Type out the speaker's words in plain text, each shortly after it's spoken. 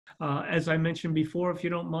As I mentioned before, if you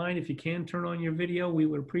don't mind, if you can turn on your video, we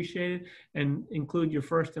would appreciate it, and include your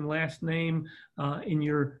first and last name in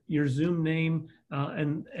your Zoom name,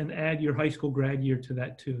 and add your high school grad year to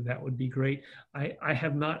that too. That would be great. I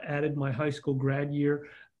have not added my high school grad year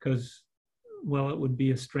because, well, it would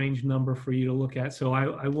be a strange number for you to look at. So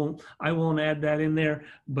I won't add that in there,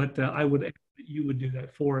 but I would ask that you would do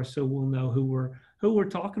that for us so we'll know who we're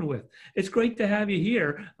talking with. It's great to have you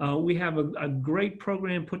here. We have a great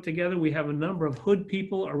program put together. We have a number of Hood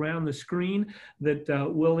people around the screen that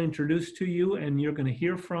we'll introduce to you and you're going to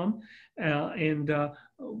hear from.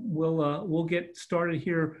 We'll get started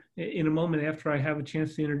here in a moment after I have a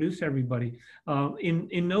chance to introduce everybody.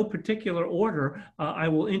 In no particular order, I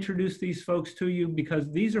will introduce these folks to you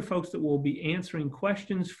because these are folks that will be answering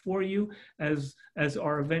questions for you as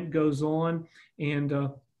our event goes on, and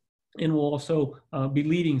we'll also be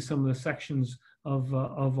leading some of the sections of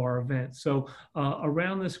our event. So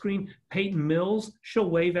around the screen, Peyton Mills,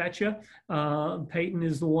 she'll wave at you. Peyton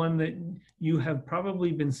is the one that you have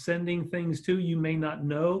probably been sending things to. You may not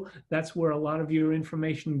know that's where a lot of your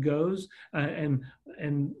information goes, and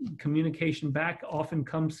communication back often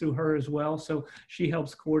comes through her as well. So she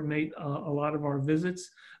helps coordinate a lot of our visits.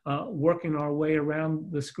 Working our way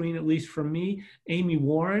around the screen, at least for me, Amy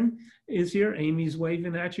Warren is here. Amy's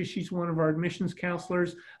waving at you. She's one of our admissions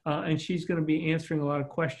counselors, and she's going to be answering a lot of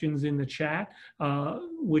questions in the chat,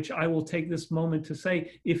 which I will take this moment to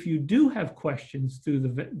say, if you do have questions through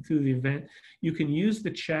the event, you can use the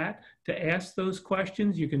chat to ask those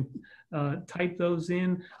questions. You can type those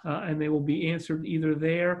in, and they will be answered either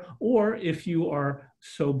there, or if you are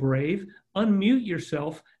so brave, unmute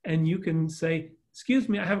yourself and you can say, "Excuse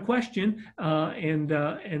me, I have a question,"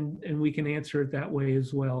 and we can answer it that way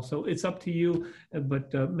as well. So it's up to you,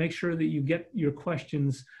 but make sure that you get your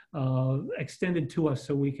questions extended to us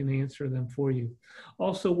so we can answer them for you.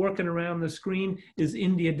 Also working around the screen is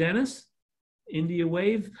India Dennis. India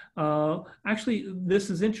Wave. Actually, this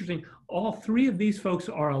is interesting. All three of these folks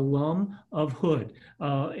are alum of Hood.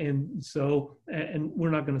 And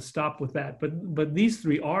we're not going to stop with that, but these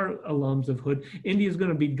three are alums of Hood. India is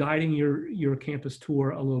going to be guiding your campus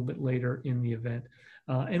tour a little bit later in the event.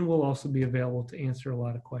 And will also be available to answer a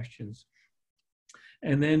lot of questions.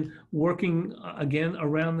 And then working again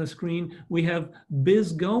around the screen, we have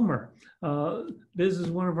Biz Gomer. Biz is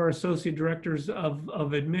one of our associate directors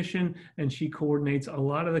of admission, and she coordinates a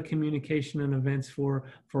lot of the communication and events for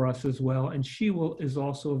us as well. And she is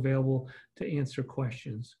also available to answer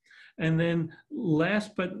questions. And then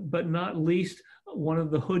last but not least, one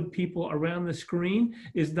of the Hood people around the screen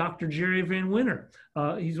is Dr. Jerry Van Winter.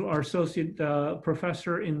 He's our associate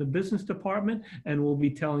professor in the business department, and will be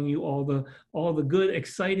telling you all the good,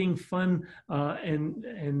 exciting, fun,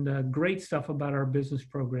 and great stuff about our business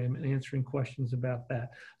program and answering questions about that.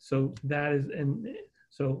 So that is,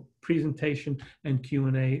 so presentation and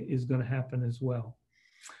Q&A is going to happen as well.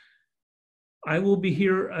 I will be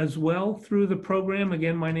here as well through the program.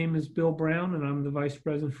 Again, my name is Bill Brown, and I'm the Vice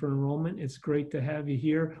President for Enrollment. It's great to have you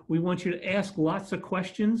here. We want you to ask lots of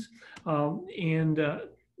questions, and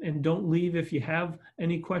don't leave if you have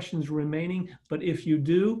any questions remaining. But if you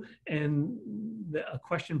do, and a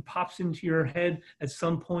question pops into your head at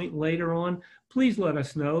some point later on, please let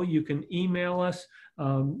us know. You can email us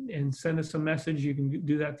and send us a message. You can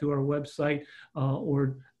do that through our website,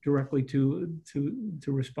 or directly to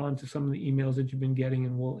respond to some of the emails that you've been getting,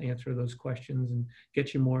 and we'll answer those questions and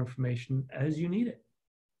get you more information as you need it.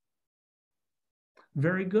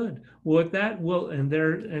 Very good. Well, with that,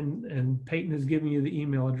 and Peyton is giving you the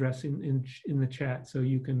email address in the chat, so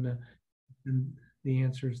you can the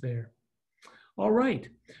answers there. All right,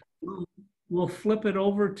 we'll flip it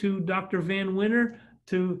over to Dr. Van Winter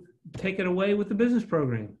to take it away with the business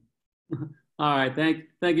program. All right, thank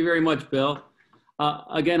you very much, Bill.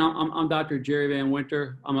 Again, I'm Dr. Jerry Van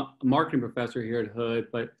Winter. I'm a marketing professor here at Hood,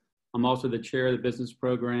 but I'm also the chair of the business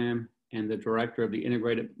program and the director of the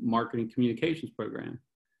integrated marketing communications program.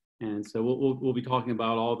 And so we'll be talking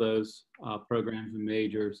about all those programs and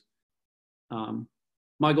majors.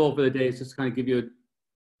 My goal for the day is just kind of give you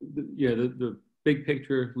the big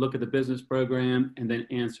picture, look at the business program, and then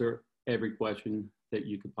answer every question that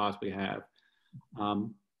you could possibly have.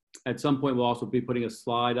 At some point, we'll also be putting a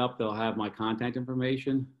slide up that'll have my contact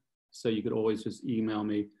information. So you could always just email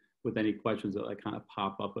me with any questions that kind of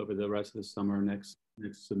pop up over the rest of the summer, next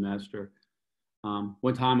semester.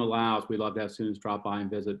 When time allows, we'd love to have students drop by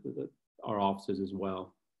and visit our offices as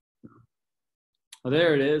well. Well,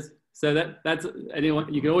 there it is. So that's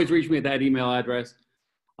anyone. You can always reach me at that email address.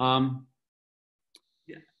 Yeah.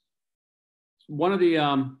 One of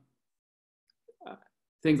the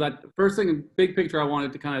things like, first thing, big picture I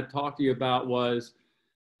wanted to kind of talk to you about was,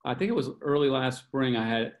 I think it was early last spring, I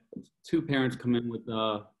had two parents come in with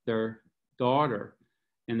their daughter,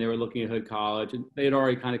 and they were looking at Hood College, and they had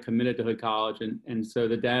already kind of committed to Hood College. And so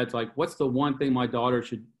the dad's like, what's the one thing my daughter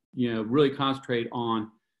should, really concentrate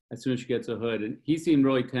on as soon as she gets to Hood? And he seemed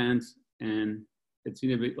really tense, and it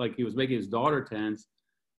seemed to be like he was making his daughter tense.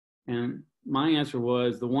 And my answer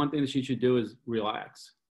was, the one thing that she should do is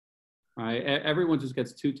relax. Right? Everyone just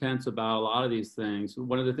gets too tense about a lot of these things.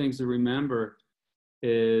 One of the things to remember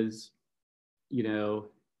is, you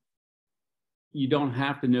don't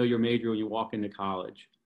have to know your major when you walk into college.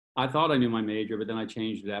 I thought I knew my major, but then I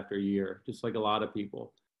changed it after a year, just like a lot of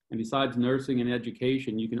people. And besides nursing and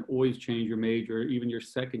education, you can always change your major, even your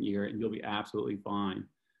second year, and you'll be absolutely fine.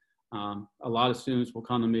 A lot of students will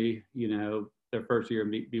come to me, their first year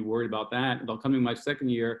and be worried about that. And they'll come to me my second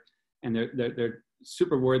year, and they're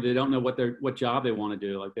super worried. They don't know what job they want to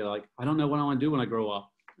do. Like, they're like, I don't know what I want to do when I grow up.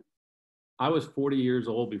 I was 40 years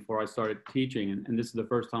old before I started teaching, and this is the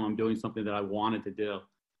first time I'm doing something that I wanted to do,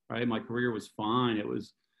 right? My career was fine. It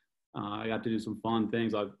was, I got to do some fun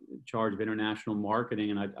things. I was in charge of international marketing,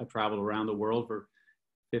 and I traveled around the world for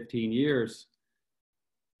 15 years.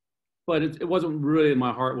 But it wasn't really in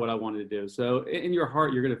my heart what I wanted to do. So in your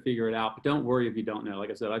heart, you're going to figure it out, but don't worry if you don't know. Like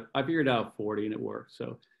I said, I figured it out at 40 and it worked.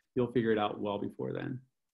 So you'll figure it out well before then.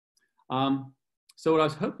 So what I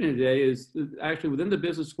was hoping today is actually within the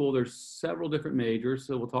business school, there's several different majors.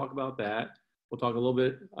 So we'll talk about that. We'll talk a little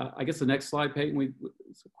bit, I guess the next slide, Peyton,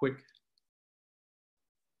 it's a quick.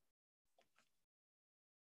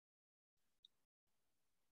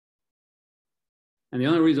 And the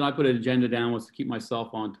only reason I put an agenda down was to keep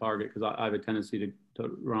myself on target, because I have a tendency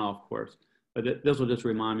to run off course. But this will just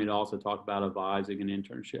remind me to also talk about advising and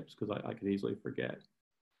internships, because I could easily forget.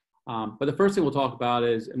 But the first thing we'll talk about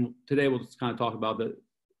is, and today we'll just kind of talk about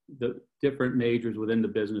the different majors within the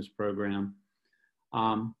business program.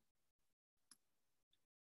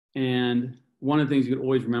 And one of the things you can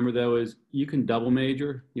always remember, though, is you can double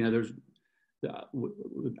major. There's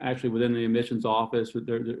actually within the admissions office,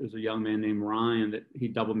 there's a young man named Ryan that he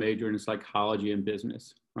double majored in psychology and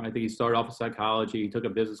business. Right? I think he started off with psychology, he took a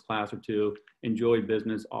business class or two, enjoyed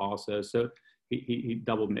business also. So he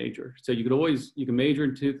double major. So you can major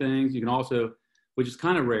in two things. You can also, which is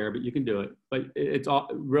kind of rare, but you can do it. But it's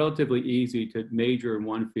relatively easy to major in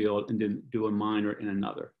one field and then do a minor in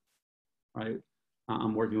another, right?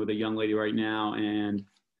 I'm working with a young lady right now, and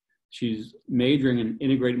she's majoring in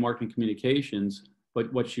integrated marketing communications,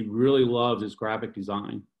 but what she really loves is graphic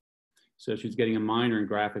design. So she's getting a minor in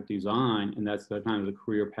graphic design, and that's the kind of the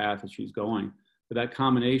career path that she's going. But that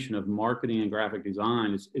combination of marketing and graphic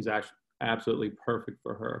design is actually absolutely perfect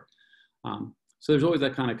for her. So there's always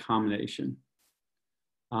that kind of combination.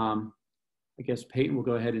 I guess Peyton will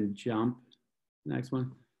go ahead and jump. Next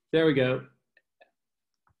one. There we go.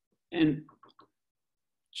 And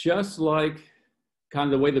just like kind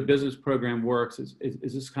of the way the business program works is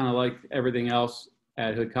just kind of like everything else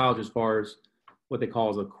at Hood College as far as what they call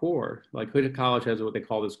as a core. Like Hood College has what they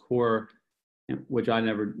call this core, which I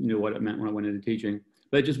never knew what it meant when I went into teaching.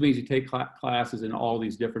 But it just means you take classes in all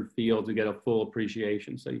these different fields to get a full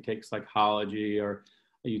appreciation. So you take psychology, or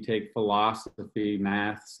you take philosophy,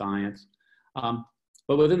 math, science.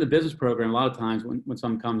 But within the business program, a lot of times when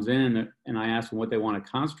someone comes in and I ask them what they want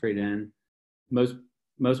to concentrate in, most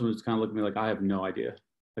of them just kind of look at me like, I have no idea.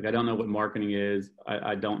 Like, I don't know what marketing is.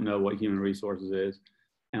 I don't know what human resources is.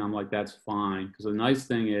 And I'm like, that's fine. Because the nice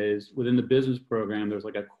thing is within the business program, there's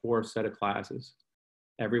like a core set of classes.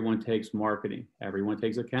 Everyone takes marketing, everyone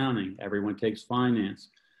takes accounting, everyone takes finance.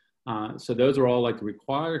 So those are all like the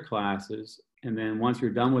required classes. And then once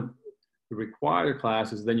you're done with the required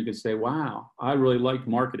classes, then you can say, wow, I really like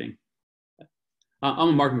marketing. I'm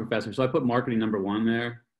a marketing professor, so I put marketing number one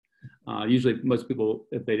there. Usually most people,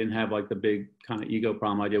 if they didn't have like the big kind of ego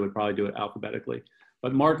problem idea, would probably do it alphabetically.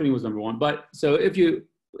 But marketing was number one. But so if you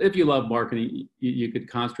love marketing, you could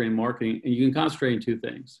concentrate in marketing, and you can concentrate in two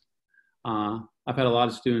things. I've had a lot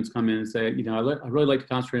of students come in and say, I really like to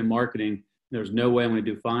concentrate in marketing. There's no way I'm going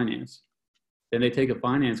to do finance. Then they take a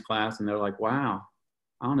finance class and they're like, wow,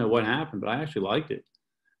 I don't know what happened, but I actually liked it.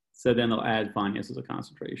 So then they'll add finance as a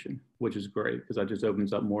concentration, which is great because that just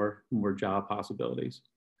opens up more job possibilities.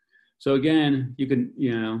 So again, you can,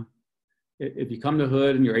 if you come to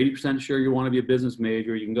Hood and you're 80% sure you want to be a business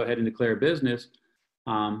major, you can go ahead and declare business.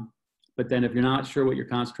 But then if you're not sure what your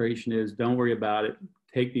concentration is, don't worry about it.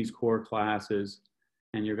 Take these core classes,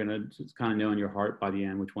 and you're going to just kind of know in your heart by the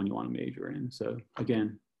end which one you want to major in. So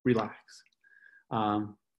again, relax.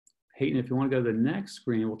 Peyton, if you want to go to the next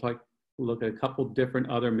screen, we'll look at a couple different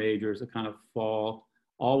other majors that kind of fall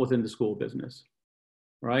all within the school business,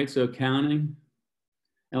 right? So accounting,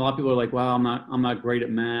 and a lot of people are like, wow, I'm not great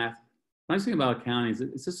at math. The nice thing about accounting is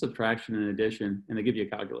it's just subtraction and addition, and they give you a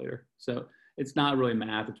calculator. So it's not really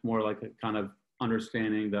math. It's more like a kind of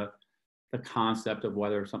understanding the concept of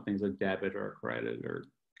whether something's a debit or a credit or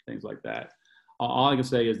things like that. All I can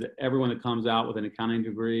say is that everyone that comes out with an accounting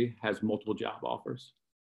degree has multiple job offers.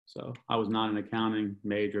 So I was not an accounting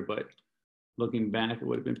major, but looking back, it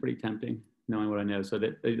would have been pretty tempting knowing what I know. So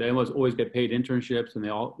that they always get paid internships, and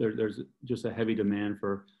there's just a heavy demand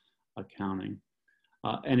for accounting.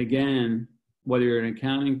 And again, whether you're an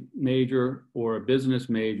accounting major or a business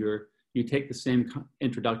major, you take the same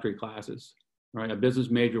introductory classes, right? A business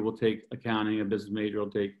major will take accounting, a business major will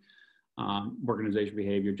take organization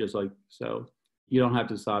behavior, just like so. You don't have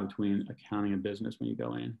to decide between accounting and business when you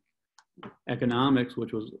go in. Economics,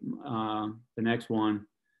 which was the next one,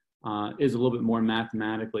 is a little bit more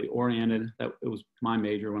mathematically oriented. It was my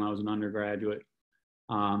major when I was an undergraduate.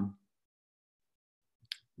 And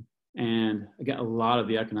I got a lot of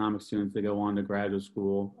the economic students that go on to graduate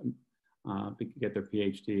school, get their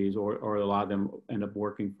PhDs, or a lot of them end up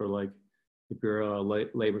working for like the Bureau of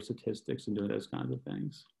Labor Statistics and doing those kinds of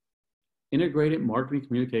things. Integrated marketing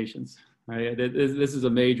communications, right? This is a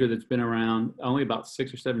major that's been around only about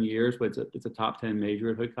 6 or 7 years, but it's a top 10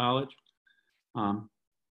 major at Hood College. Talking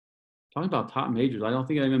about top majors, I don't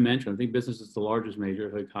think I even mentioned, I think business is the largest major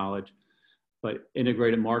at Hood College, but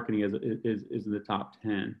integrated marketing is in the top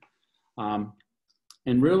 10.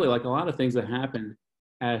 And really, like a lot of things that happen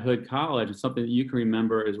at Hood College, and something that you can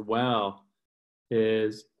remember as well,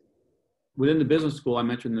 is within the business school, I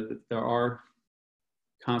mentioned that there are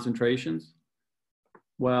concentrations.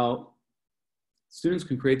 Well, students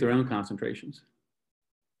can create their own concentrations,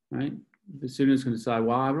 right? The students can decide,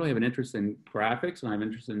 well, I really have an interest in graphics, and I have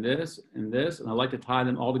interest in this, and I'd like to tie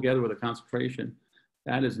them all together with a concentration.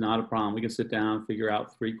 That is not a problem. We can sit down, figure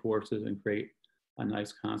out 3 courses, and create a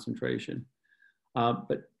nice concentration.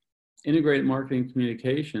 But integrated marketing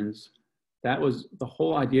communications, that was the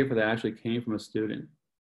whole idea for that actually came from a student,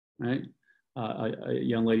 right? A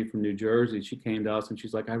young lady from New Jersey, she came to us and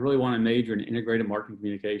she's like, I really want to major in integrated marketing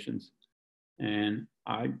communications. And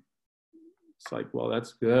it's like, well,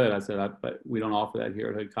 that's good. I said, but we don't offer that here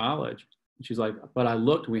at Hood College. And she's like, but I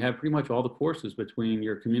looked and we have pretty much all the courses between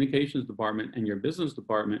your communications department and your business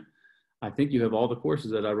department. I think you have all the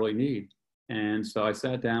courses that I really need. And so I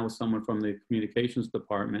sat down with someone from the communications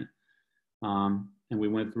department, and we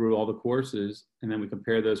went through all the courses, and then we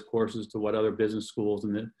compared those courses to what other business schools,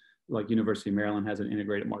 and like University of Maryland has an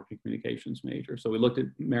integrated marketing communications major. So we looked at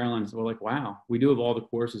Maryland and we're like, wow, we do have all the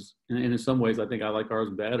courses. And in some ways, I think I like ours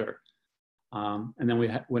better. And then we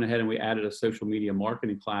went ahead and we added a social media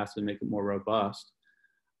marketing class to make it more robust.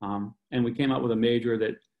 And we came up with a major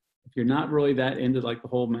that if you're not really that into like the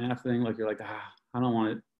whole math thing, like you're like, I don't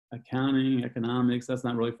want it. Accounting, economics, that's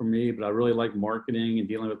not really for me, but I really like marketing and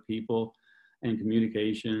dealing with people and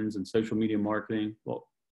communications and social media marketing. Well,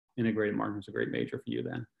 integrated marketing is a great major for you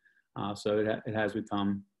then. So it has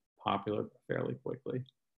become popular fairly quickly.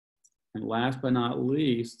 And last but not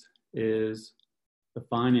least is the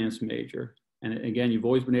finance major. And again, you've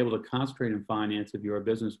always been able to concentrate in finance if you're a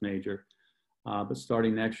business major, but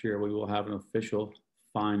starting next year, we will have an official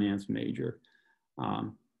finance major.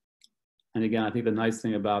 And again, I think the nice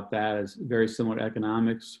thing about that is very similar to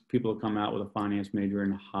economics. People come out with a finance major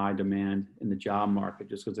in high demand in the job market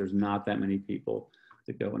just because there's not that many people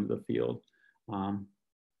that go into the field.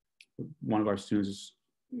 One of our students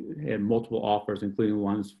had multiple offers, including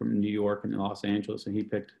ones from New York and Los Angeles, and he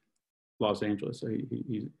picked Los Angeles. So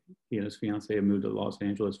he and his fiance have moved to Los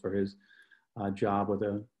Angeles for his job with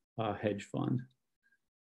a hedge fund.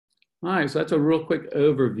 All right, so that's a real quick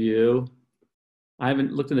overview. I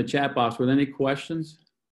haven't looked in the chat box. Were there any questions?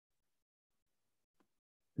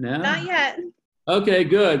 No? Not yet. Okay,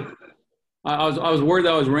 good. I was worried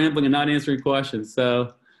that I was rambling and not answering questions,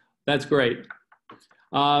 so that's great.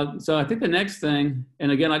 So I think the next thing,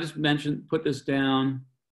 and again, I just put this down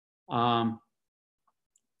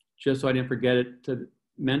just so I didn't forget it to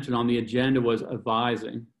mention on the agenda was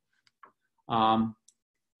advising. And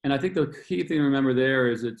I think the key thing to remember there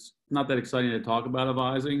is it's not that exciting to talk about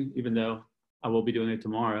advising, even though I will be doing it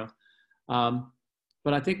tomorrow.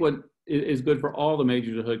 But I think what is good for all the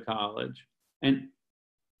majors at Hood College, and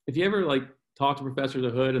if you ever like talk to professors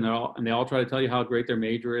at Hood and they all try to tell you how great their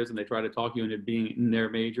major is and they try to talk you into being in their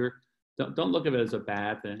major, don't look at it as a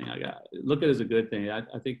bad thing. Look at it as a good thing. I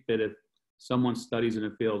think that if someone studies in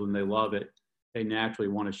a field and they love it, they naturally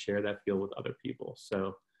want to share that field with other people.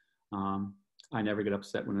 So I never get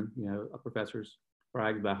upset when a professor's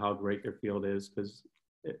brag about how great their field is, because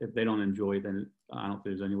if they don't enjoy it, then I don't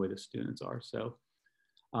think there's any way the students are. So,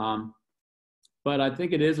 but I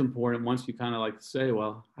think it is important once you kind of like say,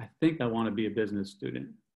 well, I think I want to be a business student.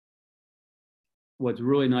 What's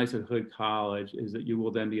really nice at Hood College is that you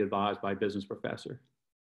will then be advised by a business professor.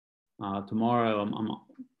 Tomorrow, I'm going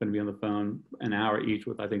to be on the phone an hour each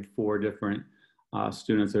with, I think, 4 different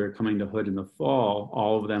students that are coming to Hood in the fall.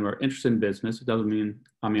 All of them are interested in business. It doesn't mean,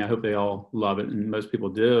 I mean, I hope they all love it, and most people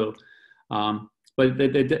do. But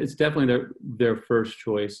it's definitely their first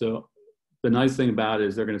choice. So the nice thing about it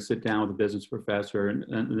is they're going to sit down with a business professor, and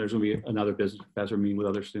there's going to be another business professor meeting with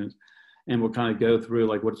other students. And we'll kind of go through,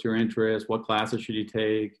 like, what's your interest? What classes should you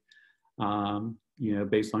take? You know,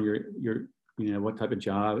 based on your you know, what type of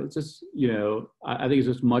job. It's just, you know, I think it's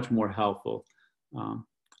just much more helpful.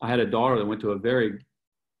 I had a daughter that went to a very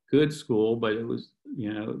good school, but it was,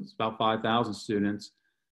 you know, it's about 5,000 students.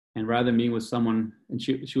 And rather than meeting with someone, and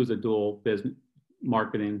she was a dual business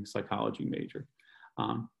marketing psychology major.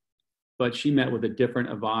 But she met with a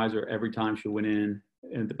different advisor every time she went in,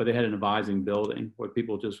 but they had an advising building where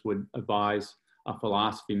people just would advise a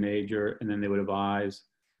philosophy major, and then they would advise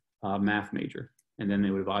a math major, and then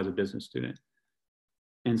they would advise a business student.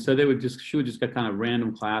 And so she would just get kind of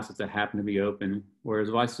random classes that happen to be open. Whereas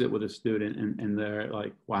if I sit with a student and they're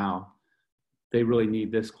like, wow, they really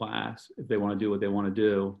need this class if they want to do what they want to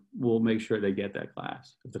do, we'll make sure they get that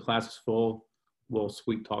class. If the class is full, we'll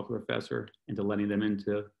sweet talk the professor into letting them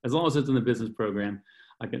into, as long as it's in the business program,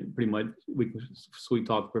 I can pretty much, we can sweet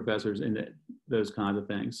talk the professors into those kinds of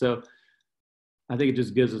things. So I think it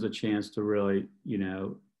just gives us a chance to really, you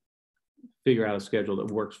know, figure out a schedule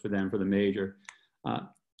that works for them for the major.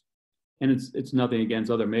 And it's nothing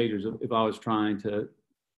against other majors. If I was trying to,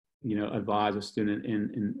 you know, advise a student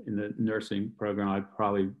in the nursing program,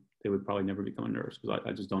 they would probably never become a nurse, because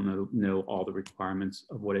I just don't know all the requirements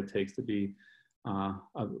of what it takes to be a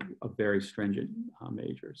very stringent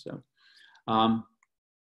major. So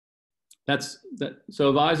that's that. So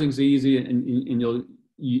advising's easy, and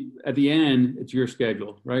at the end, it's your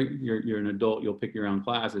schedule, right? You're an adult, you'll pick your own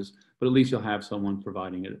classes, but at least you'll have someone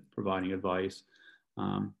providing advice.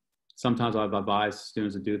 Sometimes I've advised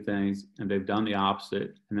students to do things and they've done the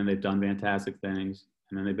opposite, and then they've done fantastic things,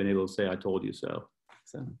 and then they've been able to say, I told you so.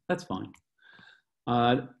 So that's fine.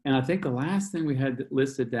 And I think the last thing we had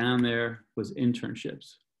listed down there was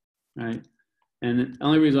internships, right? And the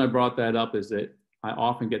only reason I brought that up is that I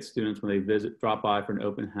often get students when they drop by for an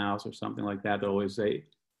open house or something like that, they always say,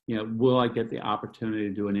 you know, will I get the opportunity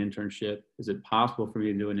to do an internship? Is it possible for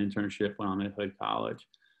me to do an internship when I'm at Hood College?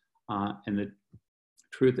 And the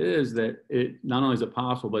truth is that it not only is it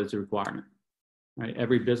possible, but it's a requirement, right?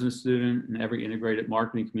 Every business student and every integrated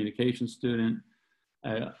marketing communication student,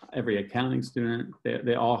 every accounting student,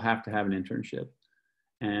 they all have to have an internship.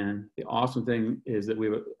 And the awesome thing is that we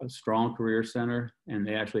have a strong career center, and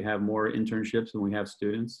they actually have more internships than we have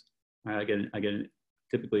students. I get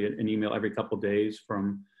typically an email every couple of days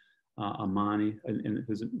from Amani,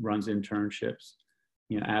 who runs internships,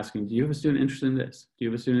 you know, asking, do you have a student interested in this? Do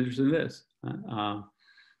you have a student interested in this?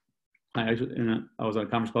 I was on a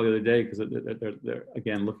conference call the other day because they're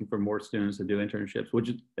again looking for more students to do internships,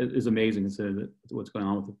 which is amazing considering what's going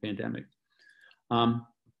on with the pandemic.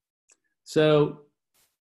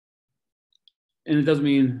 And it doesn't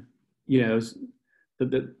mean, you know,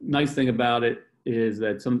 the nice thing about it is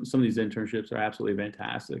that some of these internships are absolutely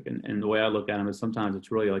fantastic. And the way I look at them is sometimes it's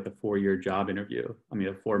really like a 4-year job interview. I mean,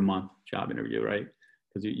 a 4-month job interview, right?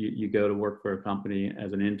 Because you go to work for a company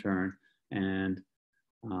as an intern, and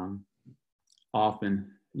often,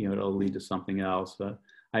 you know, it'll lead to something else.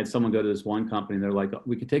 I had someone go to this one company, and they're like,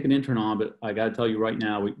 we could take an intern on, but I got to tell you right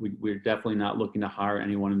now, we're definitely not looking to hire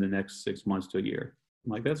anyone in the next 6 months to a year.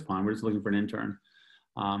 I'm like, that's fine. We're just looking for an intern.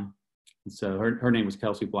 And so her name was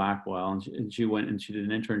Kelsey Blackwell, and she went and she did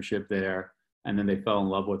an internship there, and then they fell in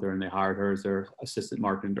love with her and they hired her as their assistant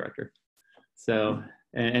marketing director. So,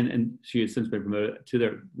 and she has since been promoted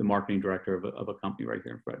to the marketing director of a company right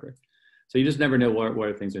here in Frederick. So you just never know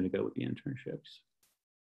where things are going to go with the internships.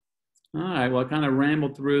 All right, well, I kind of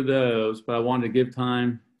rambled through those, but I wanted to give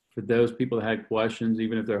time for those people that had questions,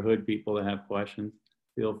 even if they're Hood people that have questions,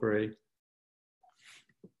 feel free.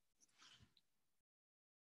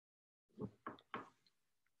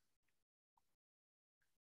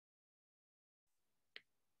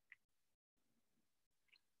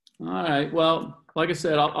 All right. Well, like I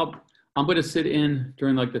said, I'm going to sit in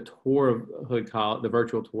during like the tour of Hood College, the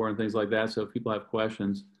virtual tour and things like that. So if people have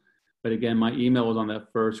questions, but again, my email was on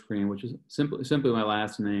that first screen, which is simply my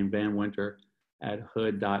last name,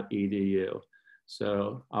 vanwinter@hood.edu.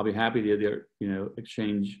 So I'll be happy to either, you know,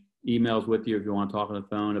 exchange emails with you if you want to talk on the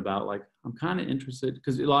phone about like I'm kind of interested,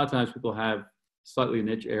 because a lot of times people have slightly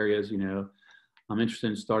niche areas, you know. I'm interested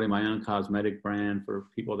in starting my own cosmetic brand for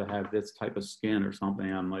people that have this type of skin or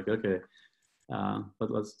something. I'm like, okay,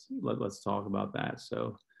 but let's talk about that.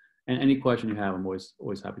 So, and any question you have, I'm always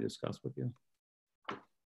happy to discuss with you.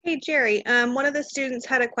 Hey, Jerry, one of the students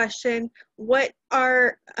had a question. When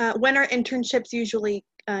are internships usually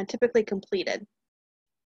typically completed?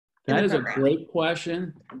 That is a great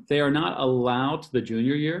question. They are not allowed to the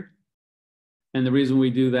junior year. And the reason we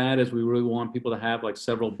do that is we really want people to have like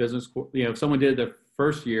several business, you know, if someone did their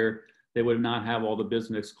first year, they would not have all the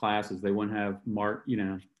business classes. They wouldn't have you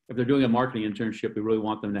know, if they're doing a marketing internship, we really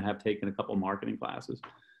want them to have taken a couple of marketing classes.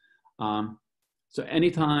 So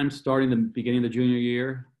anytime starting the beginning of the junior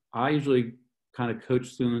year, I usually kind of coach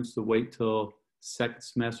students to wait till second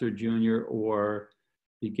semester junior or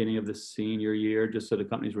beginning of the senior year, just so the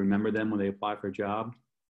companies remember them when they apply for a job.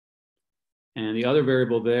 And the other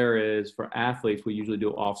variable there is for athletes, we usually do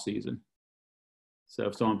off season. So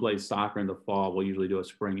if someone plays soccer in the fall, we'll usually do a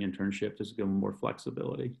spring internship just to give them more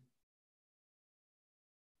flexibility.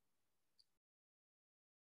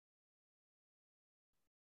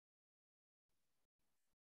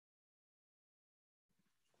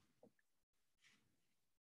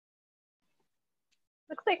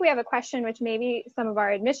 Looks like we have a question which maybe some of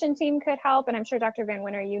our admission team could help, and I'm sure Dr. Van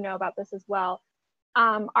Winter, you know about this as well.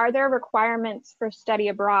 Are there requirements for study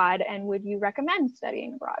abroad, and would you recommend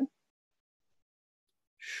studying abroad?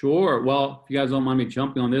 Sure. Well, if you guys don't mind me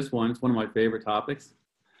jumping on this one, it's one of my favorite topics.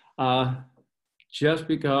 Just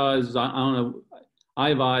because, I don't know, I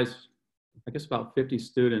advise, I guess about 50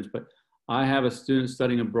 students, but I have a student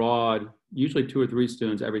studying abroad, usually 2 or 3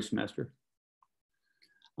 students every semester.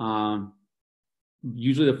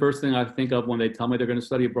 Usually the first thing I think of when they tell me they're going to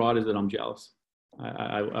study abroad is that I'm jealous.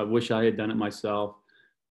 I wish I had done it myself.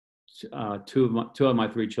 2 of my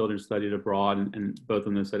 3 children studied abroad, and both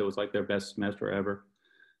of them said it was like their best semester ever.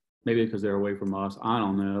 Maybe because they're away from us. I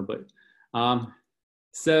don't know. But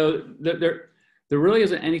so there really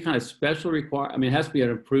isn't any kind of special requirement. I mean, it has to be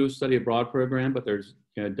an approved study abroad program, but there's,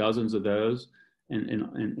 you know, dozens of those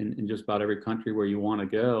in just about every country where you want to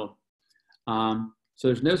go. So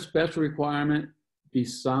there's no special requirement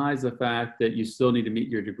besides the fact that you still need to meet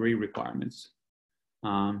your degree requirements.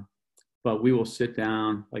 But we will sit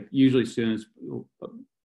down, like usually students,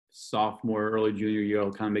 sophomore, early junior year,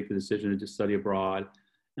 will kind of make the decision to just study abroad.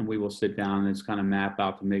 And we will sit down and just kind of map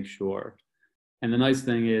out to make sure. And the nice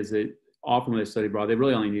thing is that often when they study abroad, they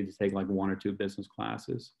really only need to take like 1 or 2 business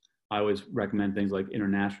classes. I always recommend things like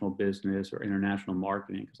international business or international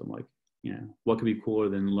marketing, because I'm like, you know, what could be cooler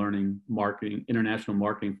than learning marketing, international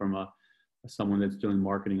marketing from someone that's doing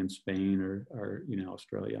marketing in Spain or you know,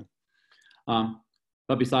 Australia.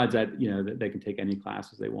 But besides that, you know, they can take any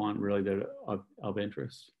classes they want, really, that are of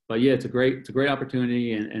interest. But yeah, it's a great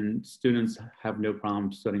opportunity, and students have no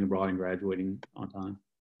problem studying abroad and graduating on time.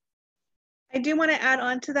 I do want to add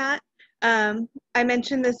on to that. I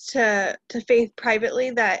mentioned this to Faith privately,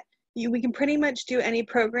 that we can pretty much do any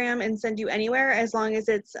program and send you anywhere as long as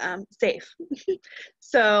it's safe.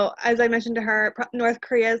 So as I mentioned to her, North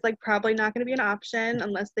Korea is like probably not going to be an option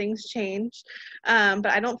unless things change. But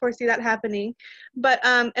I don't foresee that happening. But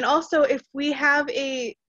and also if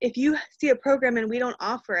you see a program and we don't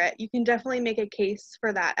offer it, you can definitely make a case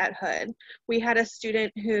for that at Hood. We had a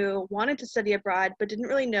student who wanted to study abroad but didn't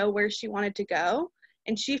really know where she wanted to go,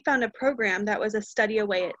 and she found a program that was a study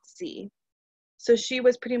away at sea. So she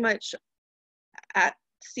was pretty much at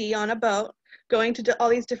sea on a boat, going to all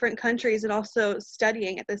these different countries and also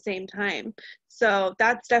studying at the same time. So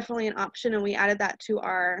that's definitely an option, and we added that to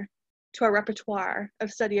our repertoire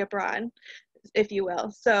of study abroad, if you will.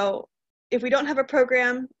 So if we don't have a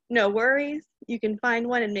program, no worries. You can find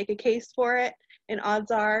one and make a case for it. And odds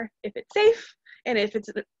are, if it's safe and if it's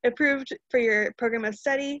approved for your program of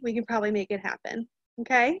study, we can probably make it happen.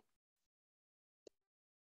 Okay?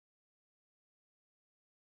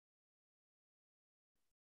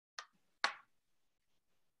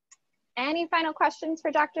 Any final questions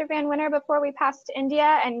for Dr. Van Winter before we pass to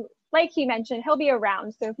India? And like he mentioned, he'll be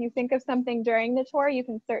around. So if you think of something during the tour, you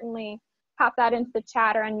can certainly pop that into the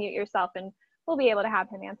chat or unmute yourself, and we'll be able to have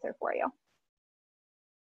him answer for you.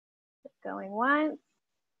 Going once,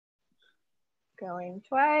 going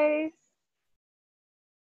twice.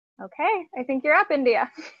 Okay, I think you're up, India.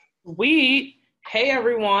 Hey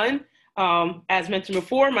everyone. As mentioned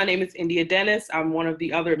before, my name is India Dennis. I'm one of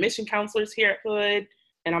the other admission counselors here at Hood,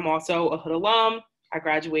 and I'm also a Hood alum. I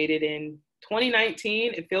graduated in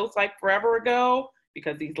 2019. It feels like forever ago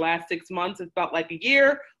because these last 6 months have felt like a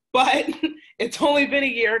year, but it's only been a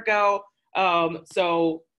year ago.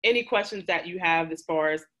 So any questions that you have as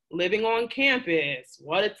far as living on campus,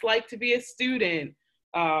 what it's like to be a student,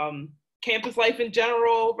 campus life in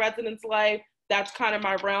general, residence life. That's kind of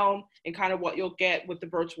my realm and kind of what you'll get with the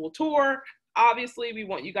virtual tour. Obviously, we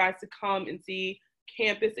want you guys to come and see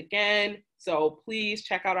campus again. So please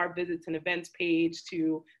check out our visits and events page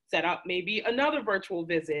to set up maybe another virtual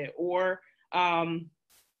visit or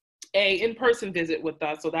a in-person visit with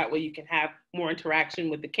us, so that way you can have more interaction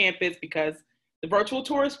with the campus, because the virtual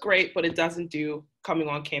tour is great, but it doesn't do coming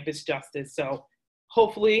on campus justice. So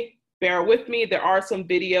hopefully bear with me. There are some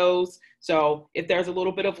videos, so if there's a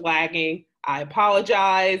little bit of lagging, I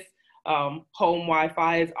apologize. Home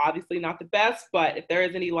Wi-Fi is obviously not the best, but if there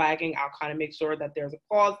is any lagging, I'll kind of make sure that there's a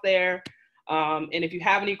pause there. And if you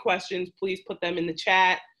have any questions, please put them in the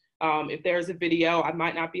chat. If there's a video, I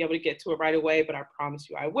might not be able to get to it right away, but I promise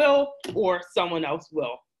you I will, or someone else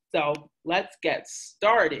will. So let's get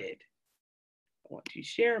started. I want to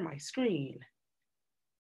share my screen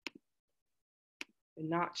and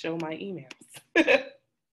not show my emails. Okay,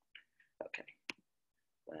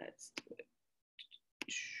 let's do it.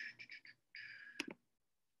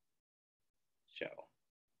 Show.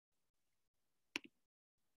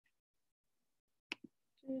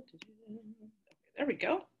 There we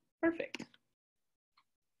go. Perfect.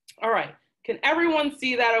 All right. Can everyone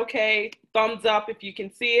see that okay? Thumbs up if you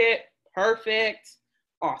can see it. Perfect.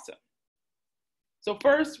 Awesome. So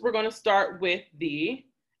first, we're going to start with the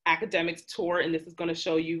academics tour, and this is going to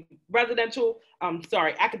show you academic buildings.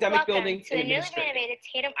 Welcome to the newly renovated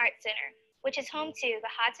Tatum Art Center, which is home to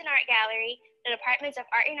the Hudson Art Gallery, the Departments of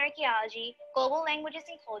Art and Archaeology, Global Languages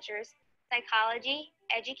and Cultures, Psychology,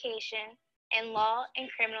 Education, and Law and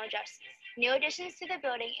Criminal Justice. New additions to the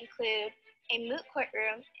building include a moot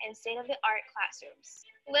courtroom and state-of-the-art classrooms.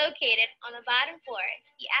 Located on the bottom floor,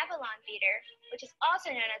 the Avalon Theater, which is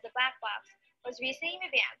also known as the Black Box, was recently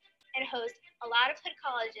revamped and hosts a lot of Hood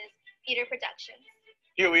College's theater productions.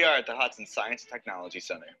 Here we are at the Hudson Science and Technology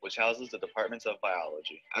Center, which houses the departments of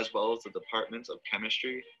biology, as well as the departments of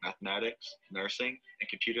chemistry, mathematics, nursing, and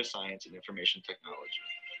computer science and information technology.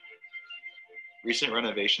 Recent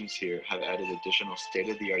renovations here have added additional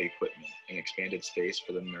state-of-the-art equipment and expanded space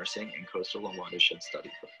for the nursing and coastal and watershed study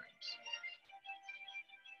programs.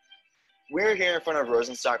 We're here in front of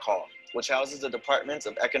Rosenstock Hall, which houses the departments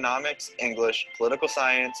of economics, English, political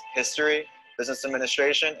science, history, business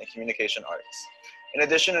administration, and communication arts. In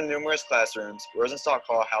addition to numerous classrooms, Rosenstock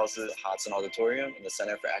Hall houses the Hudson Auditorium and the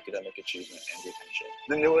Center for Academic Achievement and Retention.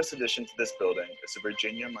 The newest addition to this building is the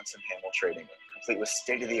Virginia Munson Hamel Trading Room, complete with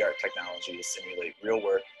state-of-the-art technology to simulate real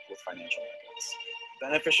work with financial markets.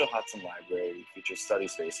 Beneficial Hudson Library features study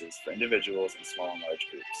spaces for individuals in small and large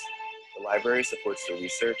groups. The library supports the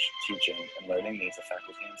research, teaching, and learning needs of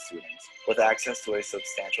faculty and students, with access to a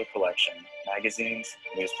substantial collection, magazines,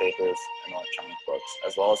 newspapers, and electronic books,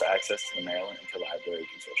 as well as access to the Maryland Interlibrary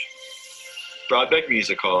Consortium. Broadbeck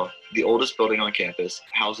Music Hall, the oldest building on campus,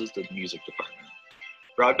 houses the music department.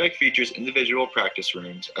 Broadbeck features individual practice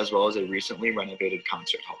rooms, as well as a recently renovated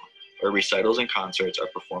concert hall, where recitals and concerts are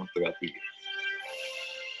performed throughout the year.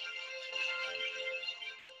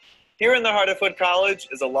 Here in the heart of Hood College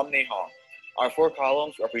is Alumni Hall. Our 4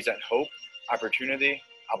 columns represent hope, opportunity,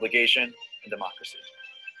 obligation, and democracy.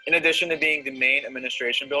 In addition to being the main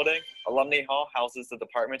administration building, Alumni Hall houses the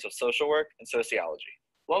departments of social work and sociology.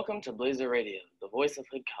 Welcome to Blazer Radio, the voice of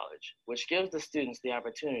Hood College, which gives the students the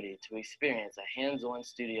opportunity to experience a hands-on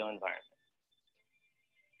studio environment.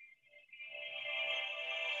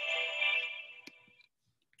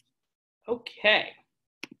 Okay,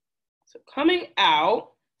 so coming out,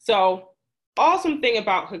 so awesome thing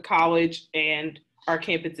about Hood College and our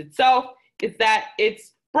campus itself is that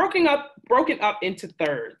it's broken up into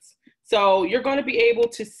thirds. So you're going to be able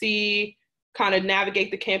to see, kind of navigate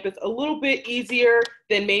the campus a little bit easier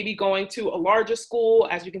than maybe going to a larger school.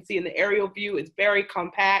 As you can see in the aerial view, it's very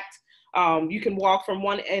compact. You can walk from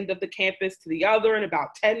one end of the campus to the other in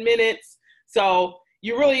about 10 minutes. So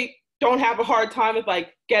you really don't have a hard time with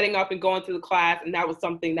like getting up and going to the class. And that was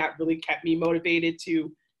something that really kept me motivated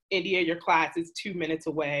to, India, your class is 2 minutes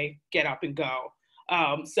away, get up and go.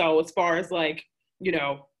 So as far as like, you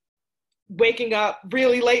know, waking up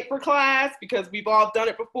really late for class, because we've all done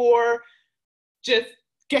it before, just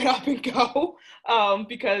get up and go.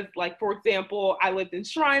 Because like, for example, I lived in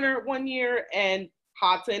Schreiner one year, and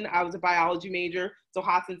Hudson, I was a biology major. So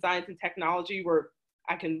Hudson Science and Technology, where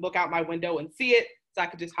I can look out my window and see it. So I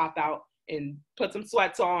could just hop out and put some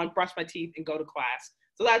sweats on, brush my teeth, and go to class.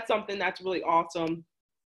 So that's something that's really awesome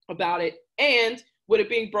about it. And with it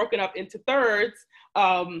being broken up into thirds,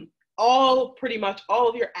 pretty much all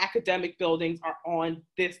of your academic buildings are on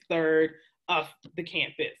this third of the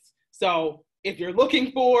campus. So if you're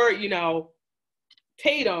looking for,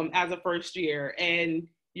 Tatum as a first year and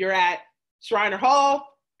you're at Shriner Hall,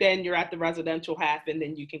 then you're at the residential half, and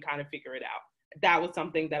then you can kind of figure it out. That was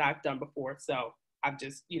something that I've done before, so I'm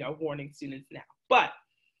just, warning students now. But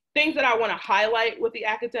things that I want to highlight with the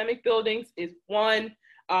academic buildings is one,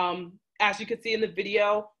 as you can see in the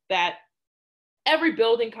video, that every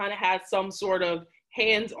building kind of has some sort of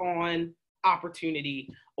hands-on opportunity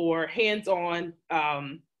or hands-on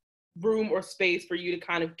room or space for you to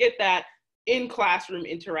kind of get that in classroom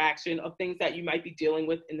interaction of things that you might be dealing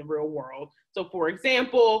with in the real world. So for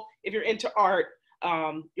example, if you're into art,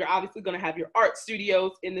 you're obviously going to have your art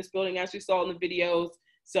studios in this building, as you saw in the videos.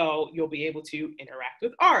 So you'll be able to interact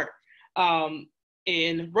with art.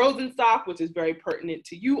 In Rosenstock, which is very pertinent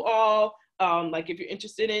to you all, like if you're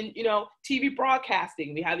interested in, TV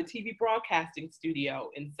broadcasting, we have a TV broadcasting studio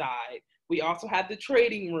inside. We also have the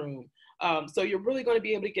trading room. So you're really going to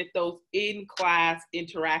be able to get those in-class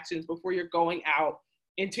interactions before you're going out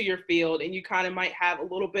into your field, and you kind of might have a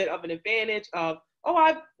little bit of an advantage of, oh,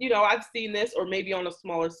 I've seen this, or maybe on a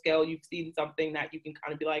smaller scale, you've seen something that you can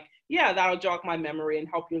kind of be like, yeah, that'll jog my memory and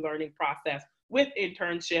help your learning process with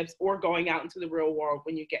internships or going out into the real world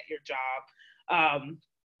when you get your job.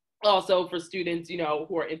 Also for students,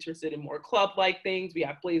 who are interested in more club-like things, we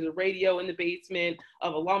have Blazer Radio in the basement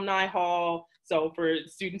of Alumni Hall. So for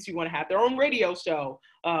students who want to have their own radio show,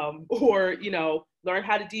 or, learn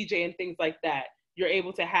how to DJ and things like that, you're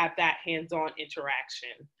able to have that hands-on interaction.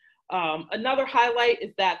 Another highlight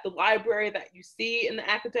is that the library that you see in the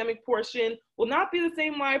academic portion will not be the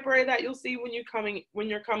same library that you'll see when you're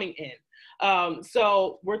coming in.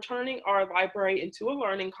 So we're turning our library into a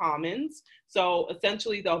learning commons. So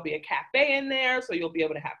essentially there'll be a cafe in there, so you'll be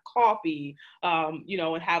able to have coffee,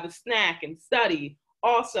 and have a snack and study.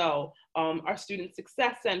 Also, our Student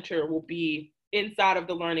Success Center will be inside of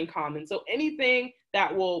the learning commons. So anything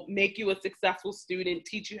that will make you a successful student,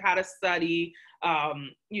 teach you how to study,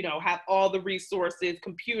 have all the resources,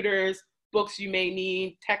 computers, books you may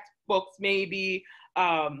need, textbooks maybe.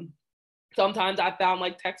 Sometimes I found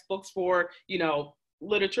like textbooks for,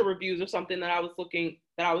 literature reviews or something that I was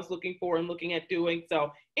looking for and looking at doing.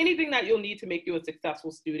 So anything that you'll need to make you a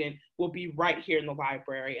successful student will be right here in the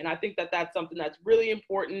library. And I think that that's something that's really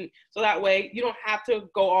important. So that way you don't have to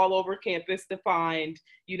go all over campus to find,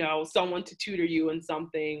 someone to tutor you in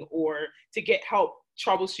something, or to get help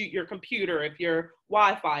troubleshoot your computer if your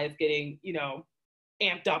Wi-Fi is getting,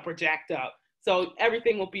 amped up or jacked up. So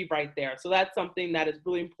everything will be right there. So that's something that is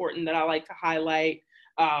really important that I like to highlight.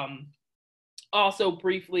 Also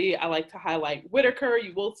briefly, I like to highlight Whitaker.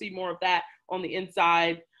 You will see more of that on the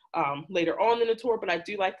inside later on in the tour, but I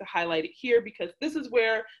do like to highlight it here because this is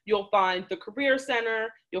where you'll find the Career Center,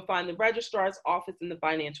 you'll find the Registrar's Office and the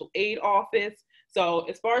Financial Aid Office. So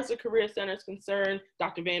as far as the Career Center is concerned,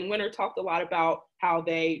 Dr. Van Winter talked a lot about how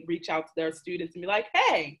they reach out to their students and be like,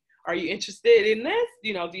 hey, are you interested in this? Do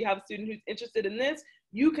you have a student who's interested in this?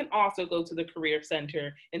 You can also go to the Career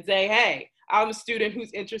Center and say, hey, I'm a student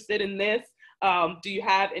who's interested in this. Do you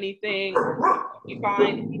have anything? Do you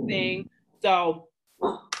find anything? So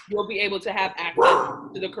you'll be able to have access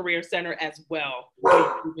to the Career Center as well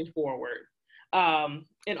moving forward.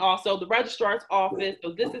 And also the Registrar's Office.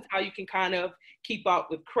 So this is how you can kind of keep up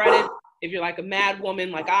with credit. If you're like a mad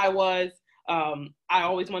woman like I was, I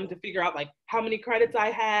always wanted to figure out like how many credits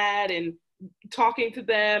I had and talking to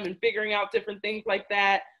them and figuring out different things like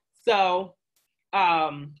that. So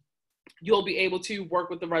you'll be able to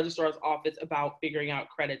work with the Registrar's Office about figuring out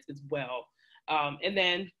credits as well. And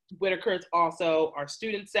then Whitaker is also our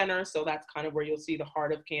student center. So that's kind of where you'll see the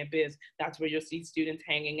heart of campus. That's where you'll see students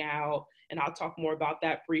hanging out. And I'll talk more about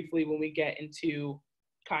that briefly when we get into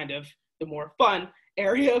kind of the more fun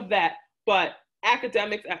area of that. But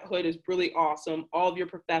academics at Hood is really awesome. All of your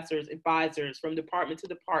professors, advisors from department to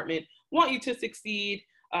department want you to succeed.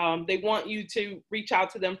 They want you to reach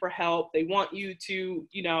out to them for help. They want you to,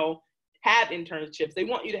 have internships. They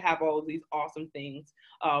want you to have all of these awesome things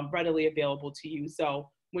readily available to you. So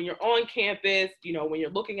when you're on campus, when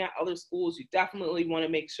you're looking at other schools, you definitely want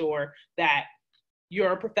to make sure that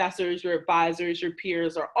your professors, your advisors, your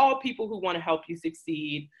peers are all people who want to help you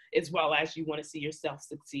succeed, as well as you want to see yourself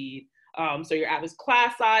succeed. So your average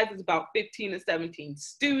class size is about 15 to 17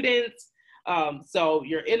 students. So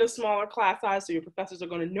you're in a smaller class size, so your professors are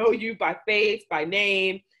going to know you by face, by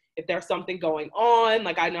name. If there's something going on,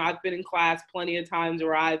 like I know I've been in class plenty of times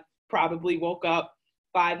where I've probably woke up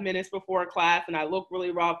 5 minutes before class and I look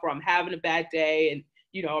really rough, or I'm having a bad day, and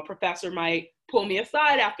a professor might pull me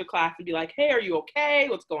aside after class and be like, hey, are you okay?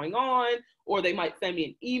 What's going on? Or they might send me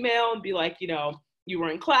an email and be like, you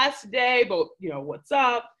were in class today, but what's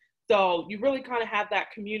up? So you really kind of have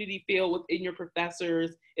that community feel within your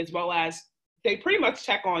professors, as well as they pretty much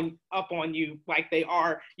check up on you like they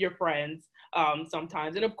are your friends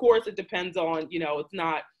sometimes. And of course, it depends on, it's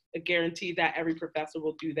not a guarantee that every professor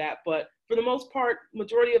will do that, but for the most part,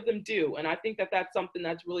 majority of them do. And I think that that's something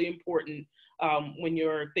that's really important when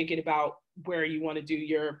you're thinking about where you want to do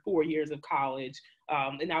your 4 years of college.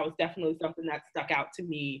 And that was definitely something that stuck out to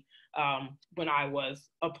me when I was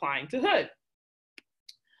applying to Hood.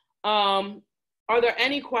 Are there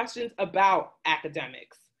any questions about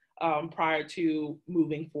academics prior to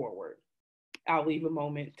moving forward? I'll leave a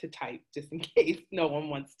moment to type just in case no one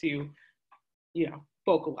wants to,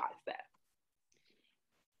 vocalize that.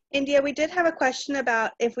 India, we did have a question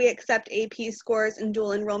about if we accept AP scores and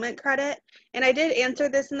dual enrollment credit. And I did answer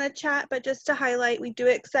this in the chat, but just to highlight, we do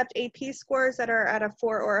accept AP scores that are at a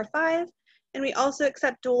 4 or a 5. And we also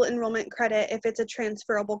accept dual enrollment credit if it's a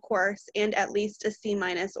transferable course and at least a C-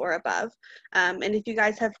 or above. And if you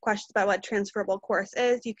guys have questions about what transferable course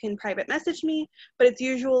is, you can private message me, but it's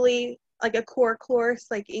usually like a core course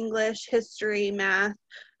like English, history, math,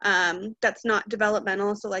 that's not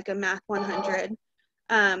developmental, so like a Math 100.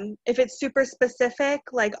 If it's super specific,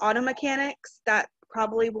 like auto mechanics, that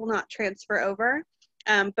probably will not transfer over,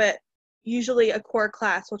 but usually a core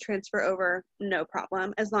class will transfer over no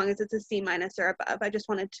problem, as long as it's a C- or above. I just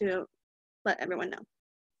wanted to let everyone know.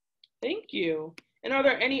 Thank you. And are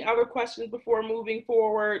there any other questions before moving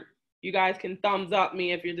forward? You guys can thumbs up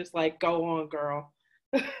me if you're just like, go on, girl.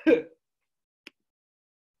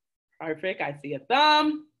 Perfect, I see a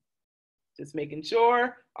thumb. Just making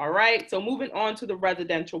sure. All right, so moving on to the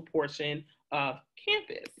residential portion of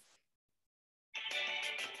campus.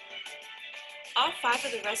 All 5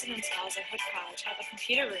 of the residence halls at Hood College have a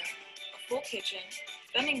computer room, a full kitchen,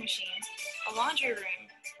 vending machines, a laundry room,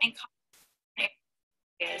 and common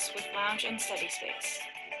areas with lounge and study space.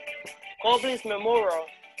 Koblenz Memorial,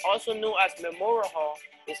 also known as Memorial Hall,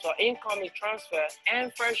 is for incoming transfer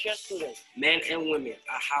and first-year students. Men and women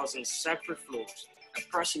are housed on separate floors.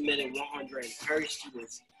 Approximately 130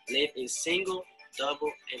 students live in single, double,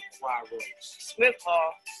 and quad rooms. Smith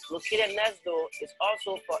Hall, located next door, is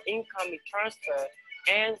also for incoming transfer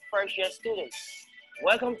and first-year students.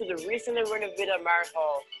 Welcome to the recently renovated Marriott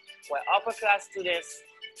Hall, where upper-class students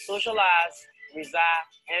socialize, reside,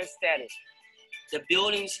 and study. The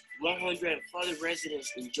building's 140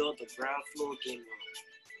 residents enjoy the ground floor game room.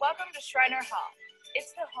 Welcome to Shriner Hall.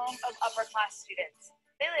 It's the home of upper-class students.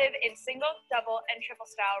 They live in single, double, and triple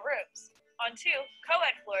style rooms on 2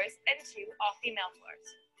 co-ed floors and 2 all-female floors.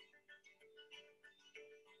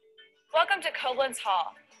 Welcome to Koblenz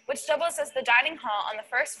Hall, which doubles as the dining hall on the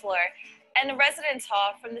 1st floor and the residence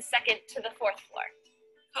hall from the 2nd to the 4th floor.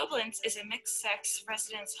 Koblenz is a mixed-sex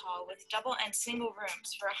residence hall with double and single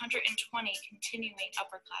rooms for 120 continuing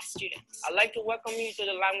upper-class students. I'd like to welcome you to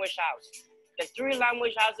the Language House. The 3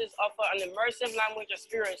 language houses offer an immersive language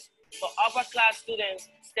experience for upper-class students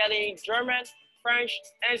studying German, French,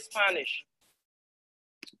 and Spanish.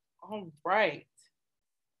 All right.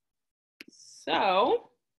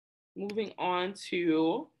 So, moving on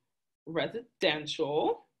to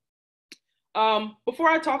residential. Before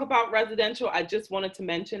I talk about residential, I just wanted to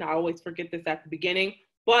mention, I always forget this at the beginning,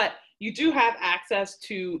 but you do have access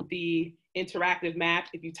to the interactive map.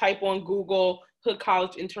 If you type on Google Hood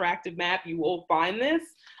College interactive map, you will find this.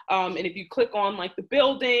 And if you click on like the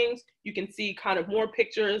buildings, you can see kind of more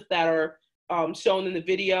pictures that are shown in the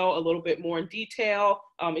video a little bit more in detail.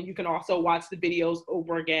 And you can also watch the videos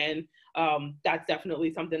over again. That's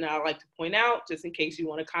definitely something that I like to point out, just in case you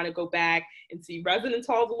want to kind of go back and see residence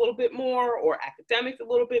halls a little bit more or academics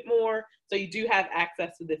a little bit more. So you do have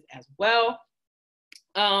access to this as well.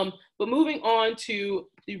 But moving on to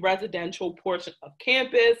the residential portion of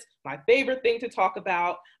campus, my favorite thing to talk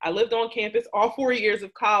about. I lived on campus all 4 years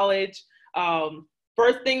of college.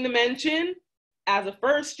 First thing to mention, as a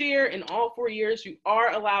first year in all 4 years, you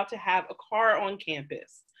are allowed to have a car on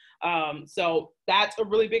campus. So that's a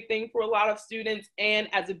really big thing for a lot of students. And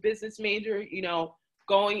as a business major, you know,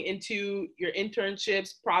 going into your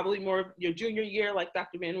internships, probably more your junior year, like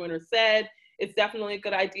Dr. Van Winter said, it's definitely a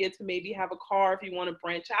good idea to maybe have a car if you want to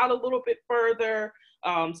branch out a little bit further.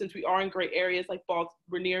 Since we are in great areas like Baltimore,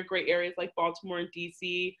 we're near great areas like Baltimore and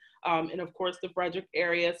DC, and of course the Frederick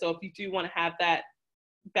area. So if you do want to have that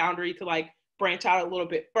boundary to like branch out a little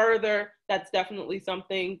bit further, that's definitely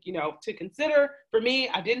something, you know, to consider. For me,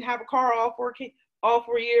 I didn't have a car all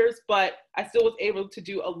 4 years, but I still was able to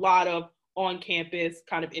do a lot of on-campus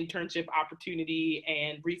kind of internship opportunity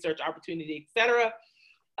and research opportunity, etc.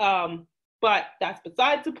 But that's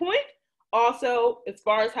besides the point. Also, as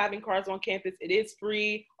far as having cars on campus, it is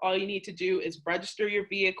free. All you need to do is register your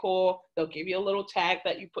vehicle. They'll give you a little tag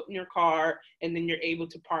that you put in your car, and then you're able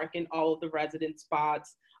to park in all of the resident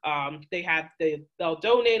spots. They'll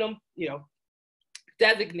donate them,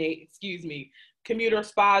 designate, commuter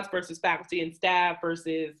spots versus faculty and staff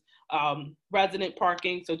versus resident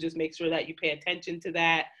parking. So just make sure that you pay attention to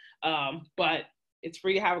that. But it's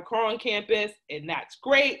free to have a car on campus, and that's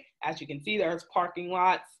great. As you can see, there's parking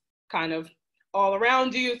lots kind of all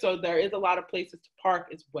around you. So there is a lot of places to park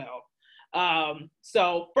as well.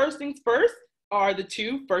 So first things first are the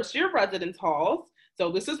two first-year residence halls. So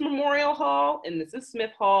this is Memorial Hall and this is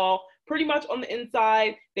Smith Hall. Pretty much on the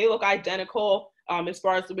inside, they look identical as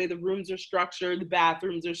far as the way the rooms are structured, the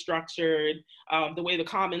bathrooms are structured, the way the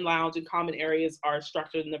common lounge and common areas are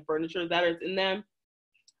structured, and the furniture that is in them.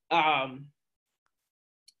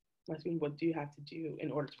 What do you have to do in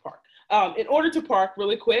order to park? In order to park,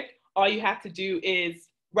 really quick, all you have to do is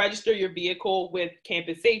register your vehicle with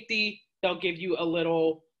Campus Safety. They'll give you a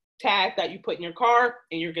little tag that you put in your car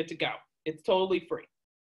and you're good to go. It's totally free.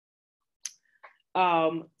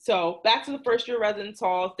 So back to the first year residence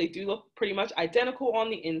halls, they do look pretty much identical on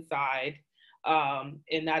the inside.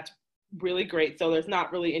 And that's really great. So there's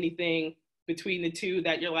not really anything between the two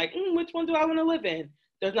that you're like, which one do I want to live in?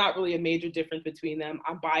 There's not really a major difference between them.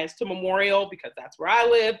 I'm biased to Memorial because that's where I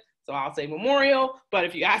live. So I'll say Memorial, but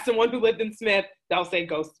if you ask someone who lived in Smith, they'll say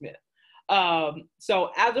go Smith.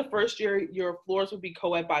 So as a first year, your floors will be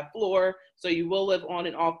co-ed by floor. So you will live on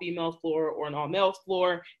an all-females floor or an all-males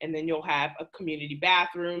floor, and then you'll have a community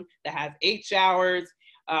bathroom that has 8 showers,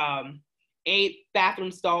 8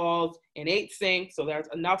 bathroom stalls, and 8 sinks. So there's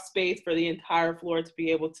enough space for the entire floor to be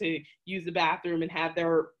able to use the bathroom and have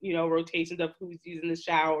their, rotations of who's using the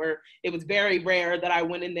shower. It was very rare that I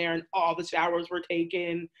went in there and all the showers were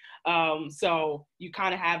taken. So you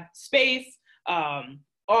kind of have space.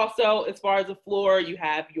 Also, as far as the floor, you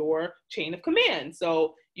have your chain of command.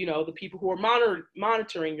 So, the people who are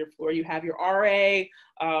monitoring your floor, you have your RA,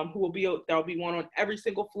 there'll be one on every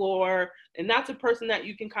single floor. And that's a person that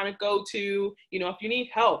you can kind of go to, if you need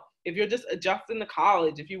help, if you're just adjusting to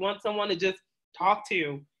college, if you want someone to just talk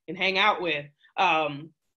to and hang out with.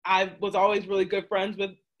 I was always really good friends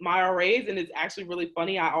with my RAs, and it's actually really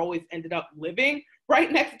funny. I always ended up living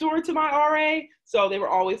right next door to my RA. So they were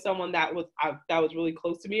always someone that was really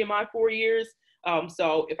close to me in my 4 years.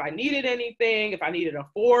 So if I needed anything, if I needed a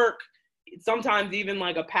fork, sometimes even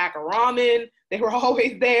like a pack of ramen, they were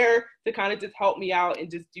always there to kind of just help me out and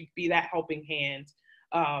just to be that helping hand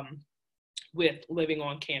with living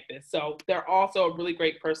on campus. So they're also a really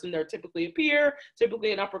great person. They're typically a peer,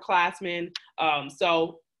 typically an upperclassman.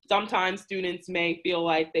 So sometimes students may feel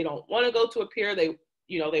like they don't want to go to a peer. They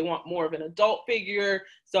want more of an adult figure.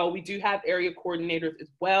 So we do have area coordinators as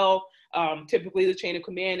well. Typically the chain of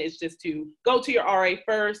command is just to go to your RA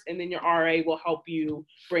first, and then your RA will help you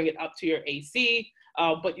bring it up to your AC.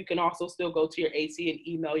 But you can also still go to your AC and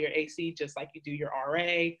email your AC just like you do your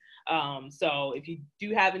RA. So if you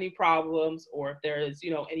do have any problems, or if there is,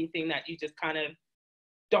 anything that you just kind of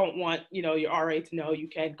don't want, your RA to know, you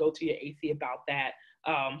can go to your AC about that.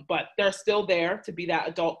 But they're still there to be that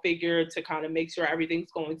adult figure to kind of make sure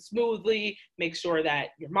everything's going smoothly, make sure that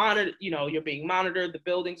you're monitored, you're being monitored, the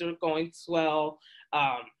buildings are going swell,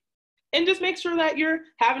 and just make sure that you're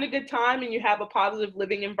having a good time and you have a positive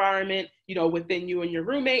living environment, within you and your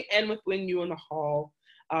roommate and within you in the hall.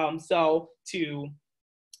 So to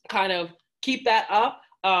kind of keep that up,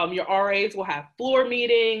 your RAs will have floor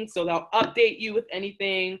meetings, so they'll update you with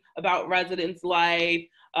anything about residence life.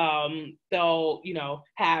 They'll,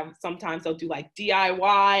 sometimes they'll do like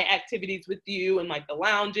DIY activities with you in like the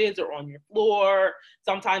lounges or on your floor.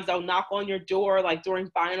 Sometimes they'll knock on your door, like during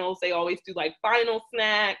finals, they always do like final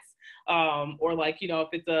snacks. Or like, if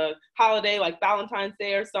it's a holiday like Valentine's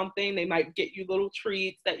Day or something, they might get you little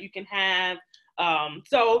treats that you can have.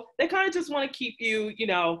 So they kind of just want to keep you,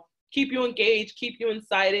 keep you engaged, keep you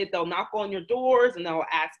excited. They'll knock on your doors and they'll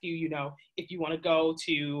ask you, if you want to go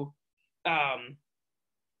to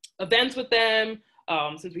events with them.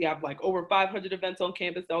 Since we have like over 500 events on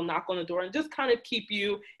campus, they'll knock on the door and just kind of keep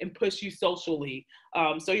you and push you socially.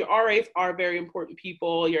 So your RAs are very important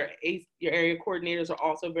people. Your area coordinators are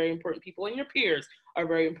also very important people, and your peers are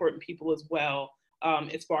very important people as well.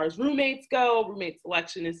 As far as roommates go, roommate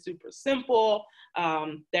selection is super simple.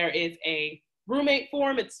 There is a roommate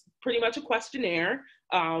form. It's pretty much a questionnaire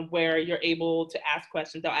where you're able to ask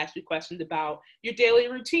questions. They'll ask you questions about your daily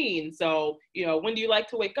routine. So, when do you like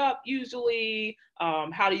to wake up usually?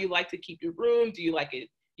 How do you like to keep your room? Do you like it,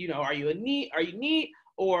 are you neat?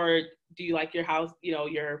 Or do you like your house,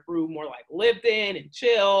 your room more like lived in and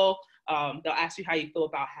chill? They'll ask you how you feel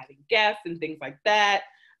about having guests and things like that.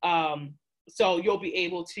 So you'll be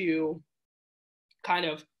able to kind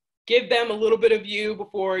of give them a little bit of you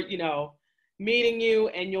before, you know, meeting you,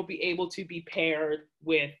 and you'll be able to be paired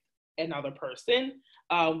with another person.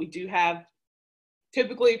 We do have,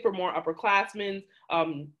 typically for more upperclassmen,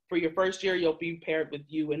 for your first year, you'll be paired with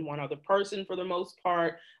you and one other person for the most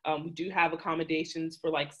part. We do have accommodations for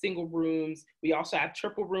like single rooms. We also have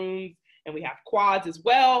triple rooms, and we have quads as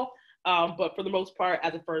well. But for the most part,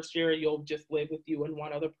 as a first year, you'll just live with you and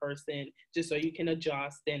one other person, just so you can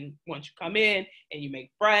adjust. And once you come in and you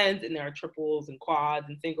make friends and there are triples and quads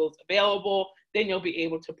and singles available, then you'll be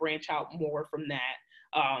able to branch out more from that.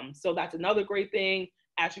 So that's another great thing.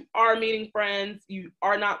 As you are meeting friends, you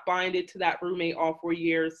are not binded to that roommate all 4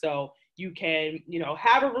 years. So you can, you know,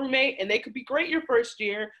 have a roommate and they could be great your first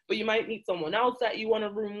year, but you might meet someone else that you want to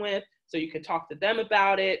room with. So you can talk to them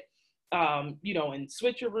about it. You know, and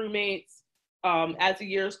switch your roommates as the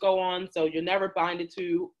years go on. So you're never binded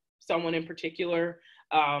to someone in particular.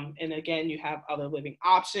 And again, you have other living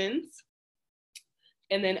options.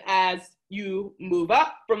 And then as you move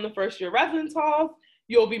up from the first year residence halls,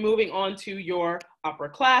 you'll be moving on to your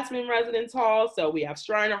upperclassmen residence hall. So we have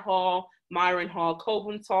Shriner Hall, Myron Hall,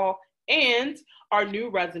 Koblenz Hall, and our new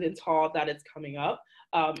residence hall that is coming up.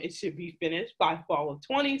 It should be finished by fall of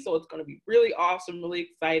 20. So it's going to be really awesome, really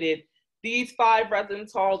excited. These 5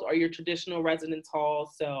 residence halls are your traditional residence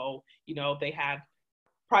halls. So, you know, they have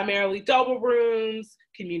primarily double rooms,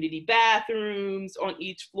 community bathrooms on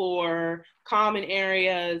each floor, common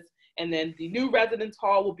areas. And then the new residence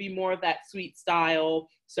hall will be more of that suite style.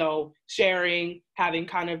 So sharing, having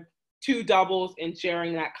kind of 2 doubles and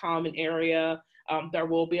sharing that common area. There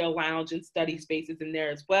will be a lounge and study spaces in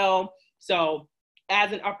there as well. So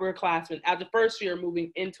as an upperclassman, as a first year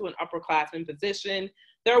moving into an upperclassman position,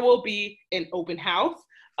 there will be an open house.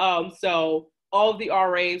 So all of the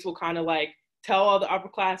RAs will kind of like tell all the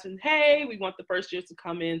upperclassmen, hey, we want the first years to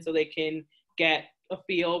come in so they can get a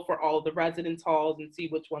feel for all of the residence halls and see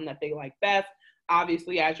which one that they like best.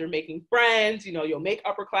 Obviously, as you're making friends, you know, you'll make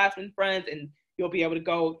upperclassmen friends and you'll be able to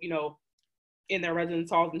go, you know, in their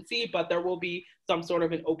residence halls and see, but there will be some sort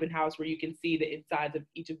of an open house where you can see the insides of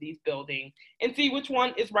each of these buildings and see which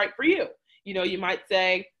one is right for you. You know, you might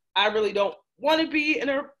say, I really don't want to be in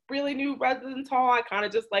a really new residence hall. I kind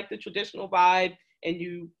of just like the traditional vibe, and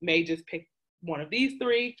you may just pick one of these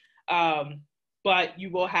 3, but you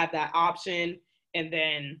will have that option. And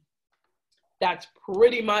then that's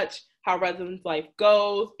pretty much how residence life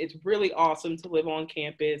goes. It's really awesome to live on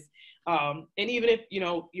campus. And even if, you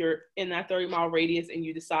know, you're in that 30-mile radius and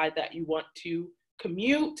you decide that you want to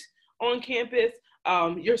commute on campus,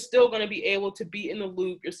 you're still going to be able to be in the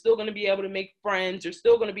loop. You're still going to be able to make friends. You're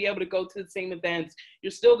still going to be able to go to the same events.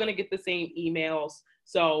 You're still going to get the same emails.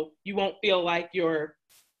 So you won't feel like you're,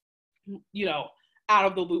 you know, out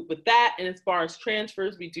of the loop with that. And as far as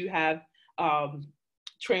transfers, we do have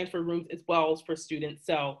transfer rooms as well as for students.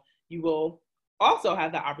 So you will also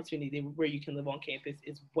have the opportunity where you can live on campus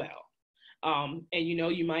as well. And, you know,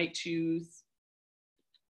 you might choose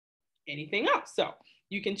anything else. So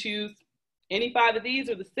you can choose any 5 of these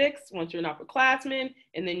or the 6 once you're an upperclassman,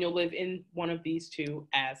 and then you'll live in one of these 2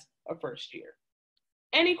 as a first year.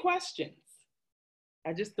 Any questions?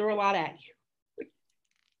 I just threw a lot at you.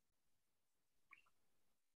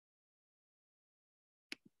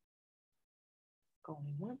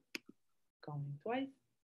 Going once, going twice.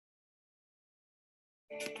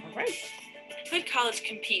 All right. Hood College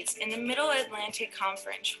competes in the Middle Atlantic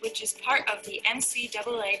Conference, which is part of the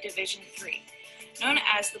NCAA Division III. Known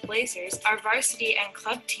as the Blazers, our varsity and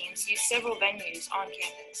club teams use several venues on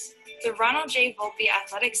campus. The Ronald J. Volpe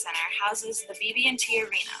Athletic Center houses the BB&T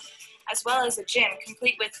Arena, as well as a gym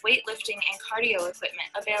complete with weightlifting and cardio equipment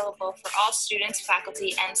available for all students,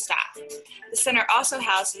 faculty, and staff. The center also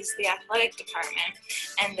houses the athletic department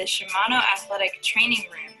and the Shimano Athletic Training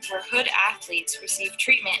Room, where Hood athletes receive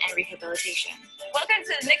treatment and rehabilitation. Welcome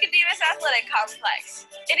to the Nicodemus Athletic Complex.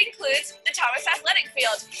 It includes the Thomas Athletic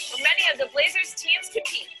Field, where many of the Blazers teams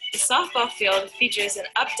compete. The softball field features an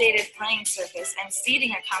updated playing surface and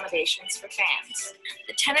seating accommodations for fans.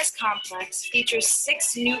 The tennis complex features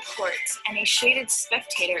 6 new courts and a shaded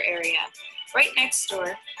spectator area. Right next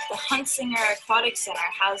door, the Huntsinger Aquatic Center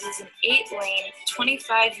houses an 8-lane,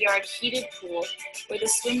 25-yard heated pool where the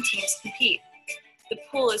swim teams compete. The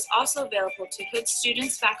pool is also available to Hood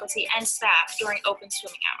students, faculty, and staff during open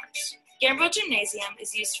swimming hours. Gambrill Gymnasium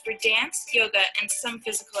is used for dance, yoga, and some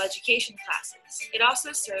physical education classes. It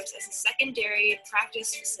also serves as a secondary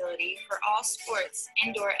practice facility for all sports,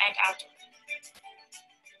 indoor and outdoor.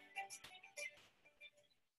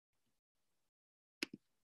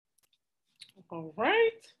 All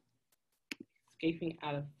right. Escaping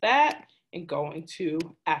out of that and going to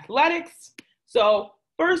athletics. So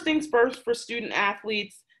first things first for student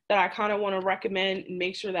athletes that I kind of want to recommend and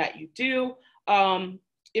make sure that you do.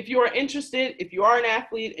 If you are interested, if you are an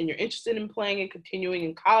athlete and you're interested in playing and continuing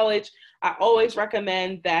in college, I always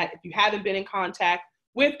recommend that if you haven't been in contact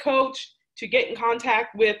with coach, to get in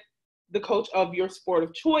contact with the coach of your sport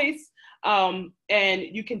of choice. And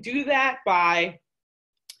you can do that by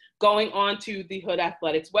going on to the Hood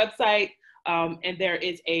Athletics website. And there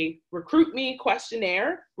is a Recruit Me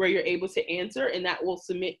questionnaire where you're able to answer, and that will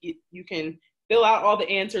submit, you can fill out all the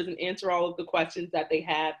answers and answer all of the questions that they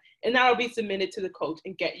have, and that'll be submitted to the coach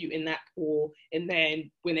and get you in that pool. And then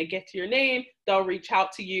when they get to your name, they'll reach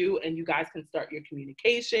out to you and you guys can start your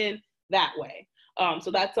communication that way.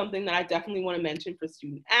 So that's something that I definitely want to mention for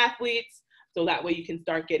student athletes. So that way you can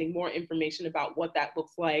start getting more information about what that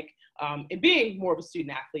looks like and being more of a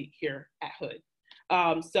student athlete here at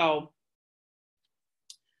Hood. So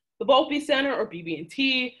the Volpe Center, or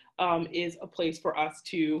BB&T, is a place for us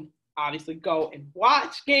to obviously go and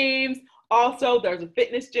watch games. Also, there's a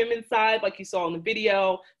fitness gym inside, like you saw in the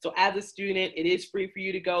video. So as a student, it is free for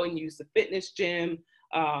you to go and use the fitness gym.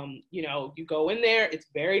 You know, you go in there, it's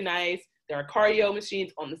very nice. There are cardio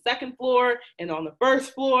machines on the second floor, and on the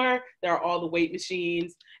first floor, there are all the weight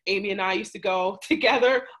machines. Amy and I used to go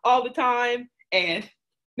together all the time, and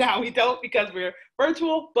now we don't because we're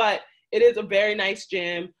virtual, but it is a very nice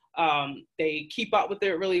gym. They keep up with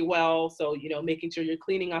it really well. So, you know, making sure you're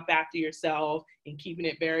cleaning up after yourself and keeping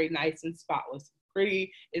it very nice and spotless and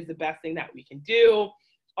pretty is the best thing that we can do.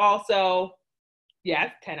 Also,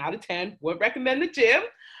 yes, 10 out of 10 would recommend the gym.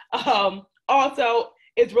 Also,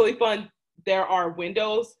 it's really fun. There are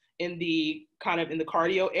windows in the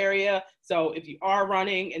cardio area. So if you are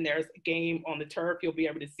running and there's a game on the turf, you'll be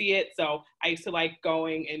able to see it. So I used to like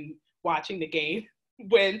going and watching the game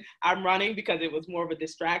when I'm running because it was more of a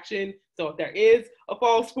distraction. So if there is a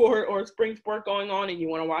fall sport or a spring sport going on and you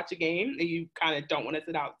want to watch a game and you kind of don't want to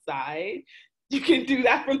sit outside, you can do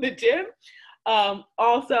that from the gym.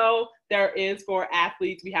 Also, there is for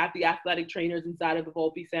athletes, we have the athletic trainers inside of the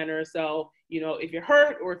Volpe Center. So, you know, if you're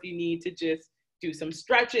hurt or if you need to just do some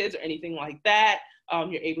stretches or anything like that,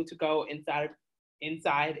 you're able to go inside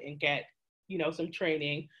and get, you know, some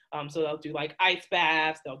training. So they'll do like ice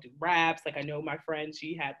baths, they'll do wraps. Like I know my friend,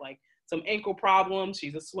 she had like some ankle problems.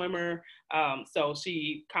 She's a swimmer. So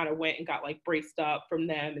she kind of went and got like braced up from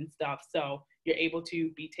them and stuff. So you're able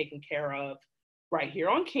to be taken care of right here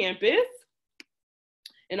on campus.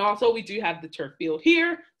 And also we do have the turf field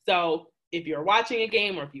here. So if you're watching a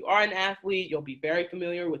game or if you are an athlete, you'll be very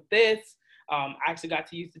familiar with this. I actually got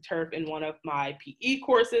to use the turf in one of my PE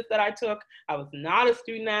courses that I took. I was not a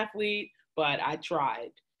student athlete, but I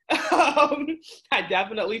tried. I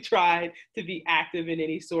definitely tried to be active in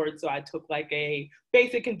any sort. So I took like a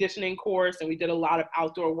basic conditioning course and we did a lot of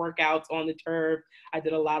outdoor workouts on the turf. I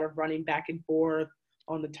did a lot of running back and forth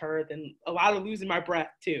on the turf and a lot of losing my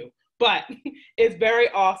breath too. But it's very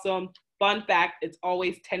awesome. Fun fact, it's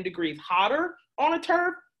always 10 degrees hotter on a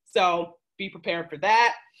turf. So be prepared for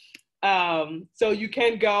that. So you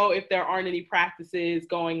can go if there aren't any practices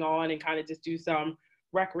going on and kind of just do some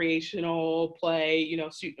recreational play, you know,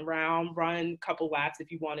 shooting around, run a couple laps if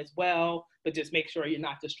you want as well, but just make sure you're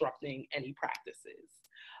not disrupting any practices.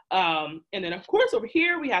 And then of course over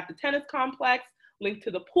here we have the tennis complex linked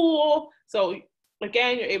to the pool. So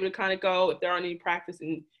again, you're able to kind of go if there aren't any practice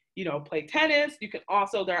and, you know, play tennis. You can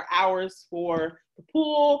also, there are hours for the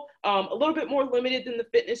pool, a little bit more limited than the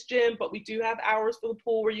fitness gym, but we do have hours for the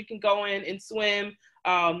pool where you can go in and swim.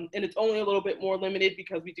 And it's only a little bit more limited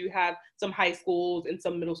because we do have some high schools and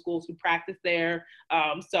some middle schools who practice there.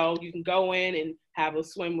 So you can go in and have a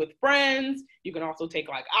swim with friends. You can also take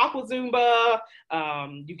like aqua Zumba.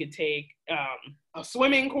 You can take a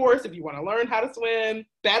swimming course if you want to learn how to swim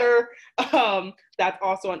better. That's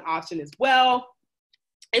also an option as well.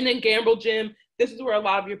 And then Gambrel Gym, this is where a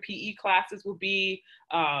lot of your PE classes will be.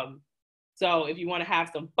 So if you want to have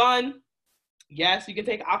some fun, yes, you can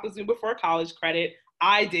take Aqua Zumba for a college credit.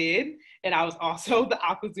 I did, and I was also the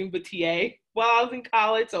Aqua Zumba TA while I was in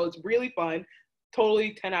college, so it's really fun.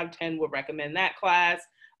 Totally 10 out of 10 would recommend that class.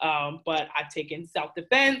 But I've taken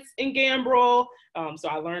self-defense in Gambrel, so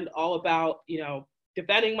I learned all about, you know,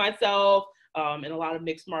 defending myself, and a lot of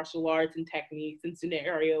mixed martial arts and techniques and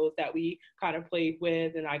scenarios that we kind of played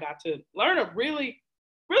with. And I got to learn a really,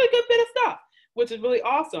 really good bit of stuff, which is really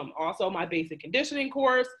awesome. Also, my basic conditioning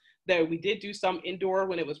course that we did do some indoor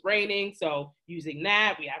when it was raining. So using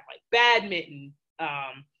that, we have like badminton,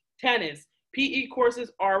 tennis. PE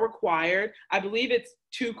courses are required. I believe it's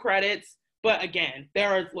 2 credits, but again, there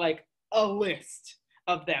are like a list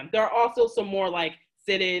of them. There are also some more like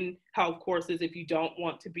sit-in health courses if you don't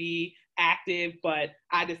want to be active, but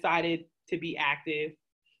I decided to be active,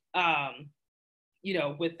 you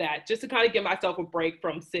know, with that, just to kind of give myself a break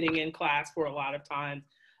from sitting in class for a lot of times.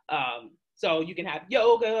 So you can have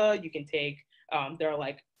yoga, you can take, there are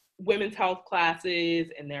like women's health classes,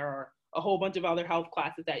 and there are a whole bunch of other health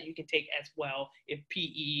classes that you can take as well if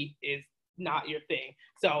PE is not your thing.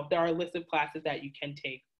 So there are a list of classes that you can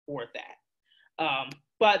take for that.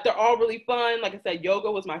 But they're all really fun. Like I said,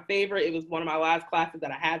 yoga was my favorite. It was one of my last classes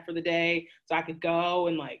that I had for the day. So I could go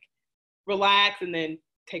and like relax and then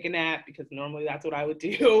take a nap, because normally that's what I would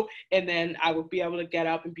do. And then I would be able to get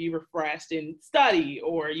up and be refreshed and study,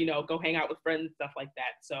 or, you know, go hang out with friends and stuff like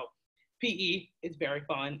that. So PE is very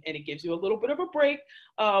fun, and it gives you a little bit of a break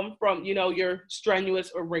from, you know, your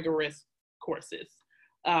strenuous or rigorous courses.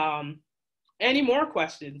 Any more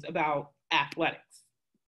questions about athletics?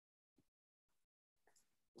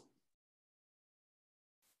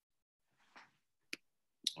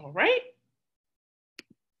 All right.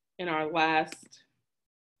 In our last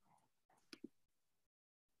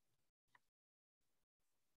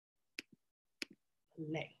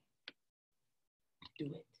leg, do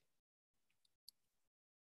it.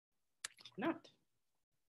 Not.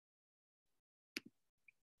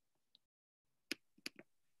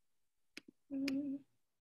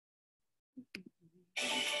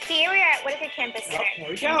 Here we are at Whitaker Campus Center. There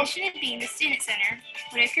we In go. addition to being the student center,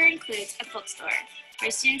 Whitaker includes a bookstore where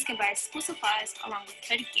students can buy school supplies along with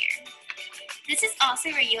hood gear. This is also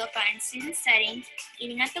where you'll find students studying,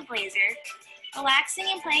 eating at the Blazer, relaxing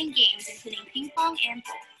and playing games including ping pong and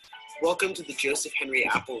pool. Welcome to the Joseph Henry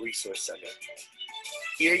Apple Resource Center.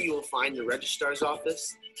 Here you will find the Registrar's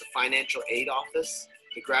Office, the Financial Aid Office,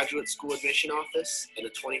 the Graduate School Admission Office, and a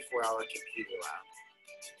 24-hour computer lab.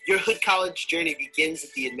 Your Hood College journey begins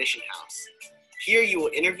at the admission house. Here you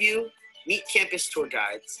will interview, meet campus tour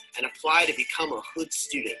guides, and apply to become a Hood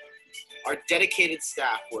student. Our dedicated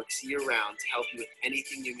staff works year-round to help you with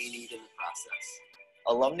anything you may need in the process.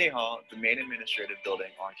 Alumni Hall, the main administrative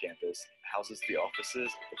building on campus, houses the offices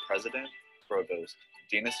of the president, provost,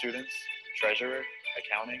 dean of students, treasurer,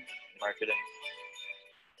 accounting, marketing.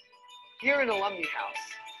 Here in Alumni House,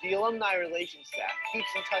 the alumni relations staff keeps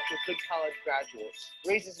in touch with Hood College graduates,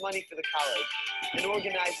 raises money for the college, and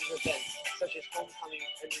organizes events such as homecoming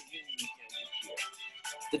and reunion weekend each year.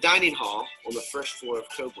 The dining hall on the first floor of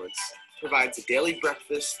Koblenz provides a daily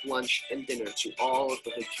breakfast, lunch, and dinner to all of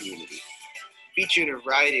the Hood community. Featuring a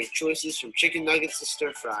variety of choices from chicken nuggets to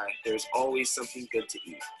stir fry, there is always something good to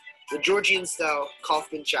eat. The Georgian-style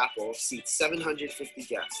Kaufman Chapel seats 750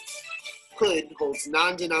 guests. Hood holds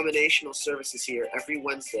non-denominational services here every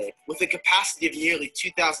Wednesday. With a capacity of nearly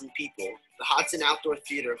 2,000 people, the Hodson Outdoor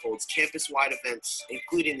Theater holds campus-wide events,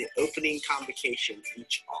 including the opening convocation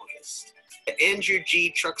each August. The Andrew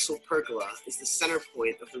G. Truxell Pergola is the center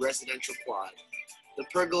point of the residential quad. The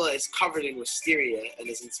pergola is covered in wisteria and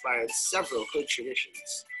has inspired several Hood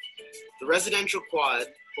traditions. The residential quad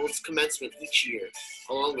holds commencement each year,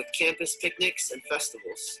 along with campus picnics and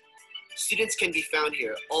festivals. Students can be found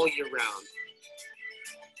here all year round.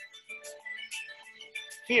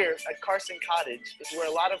 Here at Carson Cottage is where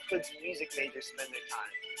a lot of Hood's music majors spend their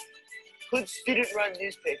time. Hood's student-run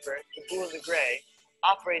newspaper, The Blue and the Gray,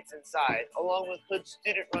 operates inside, along with Hood's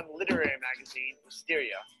student-run literary magazine,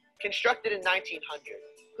 Wisteria. Constructed in 1900,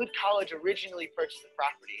 Hood College originally purchased the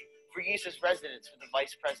property for use as residence for the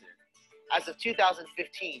vice president. As of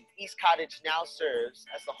 2015, East Cottage now serves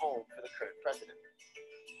as the home for the current president.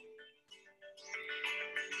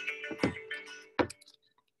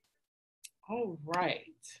 All right.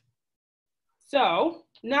 So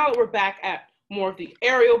now that we're back at more of the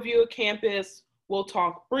aerial view of campus, we'll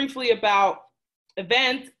talk briefly about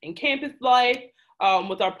events and campus life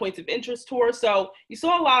with our points of interest tour. So you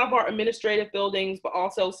saw a lot of our administrative buildings, but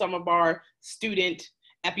also some of our student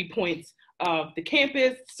epi points of the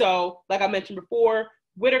campus. So like I mentioned before,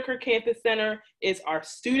 Whitaker Campus Center is our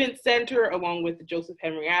student center along with the Joseph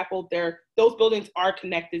Henry Apple. Those buildings are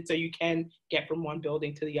connected, so you can get from one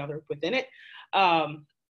building to the other within it.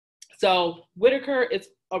 So Whitaker is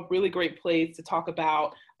a really great place to talk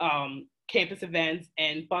about campus events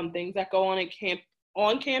and fun things that go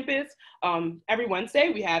on campus. Every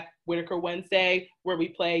Wednesday we have Whitaker Wednesday, where we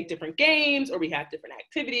play different games or we have different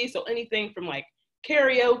activities. So anything from like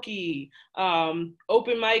karaoke,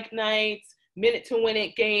 open mic nights, minute to win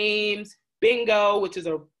it games, bingo, which is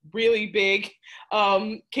a really big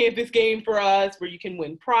campus game for us where you can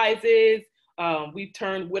win prizes. We've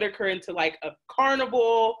turned Whitaker into like a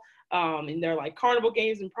carnival, and there are like carnival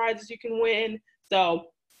games and prizes you can win. So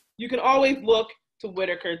you can always look to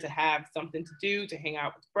Whitaker to have something to do, to hang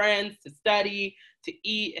out with friends, to study, to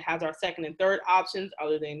eat. It has our second and third options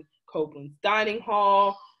other than Copeland's Dining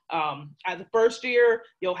Hall. As a first year,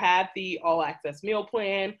 you'll have the all access meal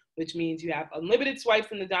plan, which means you have unlimited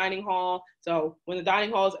swipes in the dining hall. So when the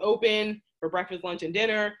dining hall is open for breakfast, lunch, and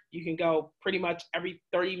dinner, you can go pretty much every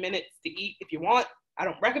 30 minutes to eat if you want. I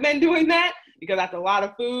don't recommend doing that because that's a lot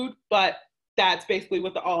of food, but that's basically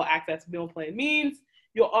what the all access meal plan means.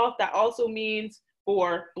 That also means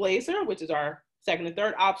for Blazer, which is our second and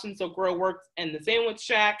third option, so Grill Works and the Sandwich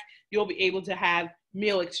Shack, you'll be able to have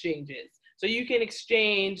meal exchanges. So you can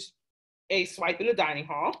exchange a swipe in the dining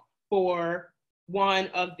hall for one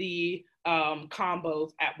of the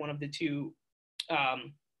combos at one of the two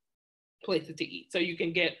places to eat. So you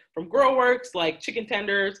can get from Grill Works like chicken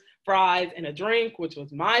tenders, fries, and a drink, which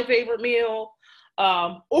was my favorite meal.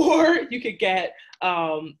 Or you could get,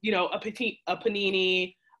 you know, a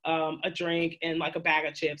panini, a drink, and like a bag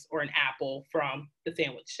of chips or an apple from the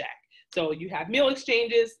Sandwich Shack. So you have meal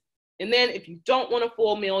exchanges. And then if you don't want a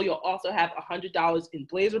full meal, you'll also have $100 in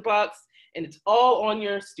Blazer Bucks, and it's all on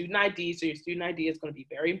your student ID. So your student ID is going to be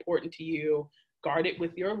very important to you. Guard it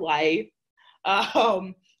with your life.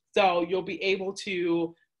 So you'll be able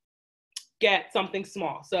to get something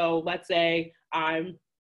small. So let's say I'm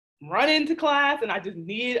running to class and I just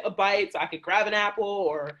need a bite, so I could grab an apple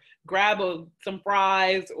or grab some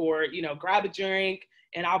fries or, you know, grab a drink,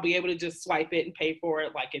 and I'll be able to just swipe it and pay for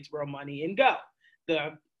it like it's real money and go.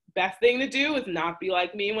 The best thing to do is not be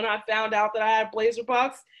like me when I found out that I had Blazer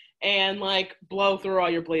Bucks and like blow through all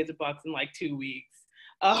your Blazer Bucks in like 2 weeks.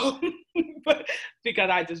 But because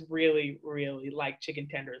I just really, really like chicken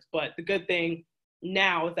tenders. But the good thing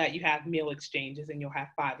now is that you have meal exchanges and you'll have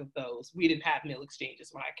 5 of those. We didn't have meal exchanges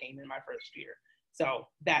when I came in my first year. So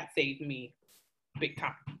that saved me big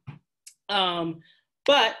time.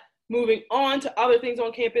 But moving on to other things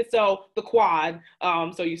on campus, so the quad.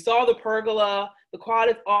 So you saw the pergola. The quad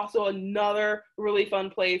is also another really fun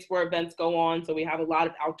place where events go on. So we have a lot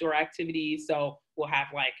of outdoor activities. So we'll have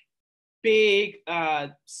like big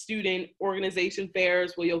student organization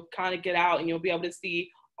fairs where you'll kind of get out and you'll be able to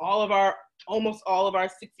see almost all of our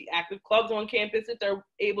 60 active clubs on campus if they're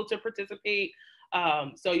able to participate.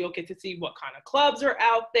 So you'll get to see what kind of clubs are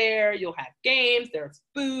out there. You'll have games, there's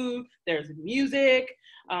food, there's music.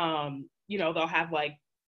 You know, they'll have like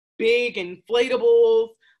big inflatables.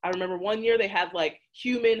 I remember one year they had like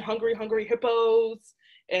human hungry hippos,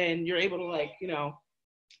 and you're able to like, you know,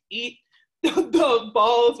 eat the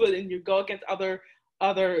balls and you go against other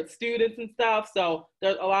students and stuff. So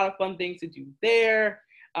there's a lot of fun things to do there.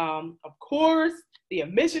 Of course, the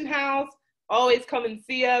admission house, always come and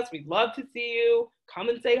see us. We'd love to see you. Come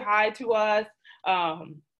and say hi to us.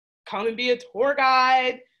 Come and be a tour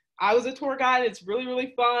guide. I was a tour guide. It's really,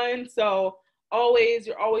 really fun. So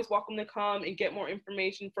you're always welcome to come and get more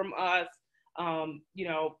information from us. You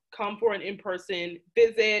know, come for an in-person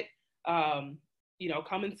visit. You know,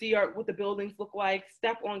 come and see what the buildings look like.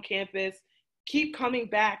 Step on campus. Keep coming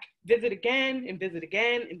back. Visit again and visit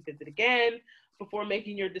again and visit again before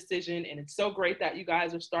making your decision. And it's so great that you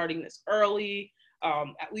guys are starting this early,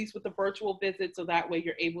 at least with the virtual visit, so that way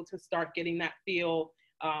you're able to start getting that feel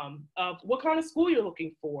of what kind of school you're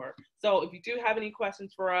looking for. So if you do have any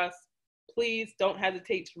questions for us, please don't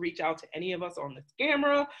hesitate to reach out to any of us on this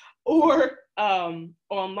camera or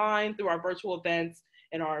online through our virtual events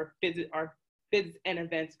and our visit and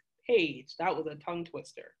events page. That was a tongue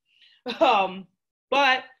twister.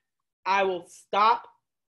 But I will stop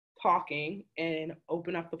talking and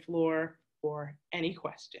open up the floor for any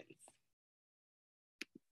questions.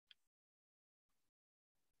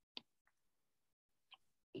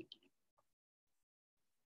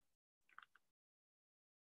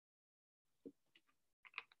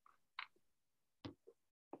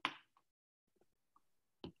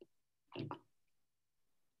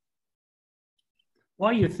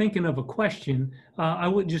 While you're thinking of a question, I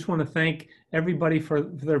would just want to thank everybody for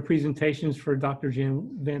their presentations, for Dr. Jan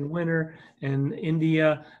Van Winter and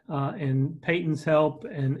India and Peyton's help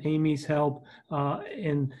and Amy's help,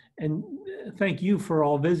 and thank you for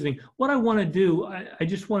all visiting. What I want to do, I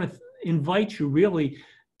just want to invite you really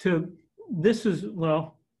to, this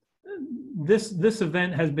event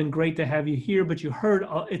has been great to have you here, but you heard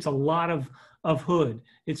it's a lot of Hood.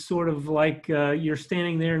 It's sort of like you're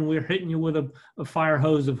standing there and we're hitting you with a fire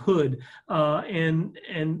hose of Hood, and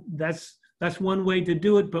that's one way to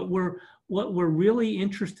do it. But what we're really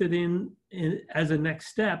interested in as a next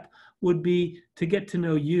step would be to get to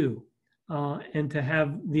know you, and to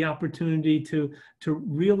have the opportunity to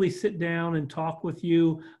really sit down and talk with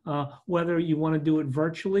you, whether you want to do it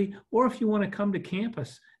virtually or if you want to come to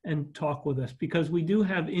campus and talk with us, because we do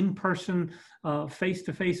have in-person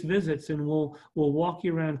face-to-face visits, and we'll walk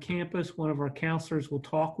you around campus. One of our counselors will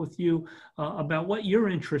talk with you about what your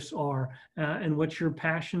interests are and what your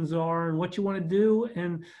passions are and what you want to do,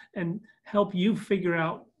 and help you figure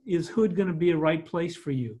out, is Hood going to be a right place for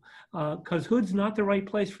you? Because Hood's not the right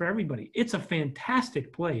place for everybody. It's a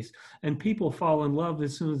fantastic place, and people fall in love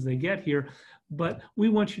as soon as they get here, but we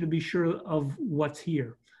want you to be sure of what's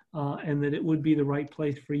here. And that it would be the right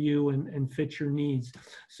place for you and fit your needs.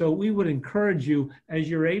 So we would encourage you, as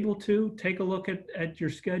you're able to, take a look at your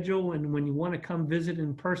schedule, and when you want to come visit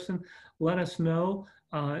in person, let us know.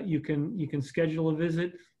 You can schedule a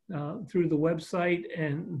visit through the website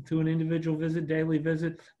and through an individual visit, daily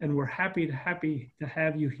visit, and we're happy to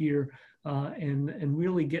have you here and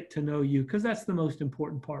really get to know you, because that's the most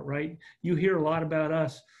important part, right? You hear a lot about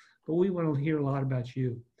us, but we want to hear a lot about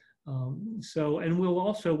you. And we'll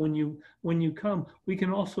also, when you come, we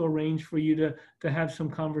can also arrange for you to have some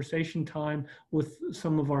conversation time with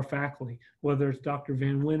some of our faculty, whether it's Dr.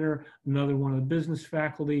 Van Winter, another one of the business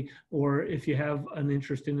faculty, or if you have an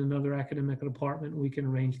interest in another academic department, we can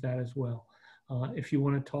arrange that as well. If you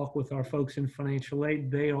want to talk with our folks in financial aid,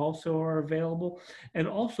 they also are available. And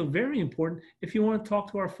also, very important, if you want to talk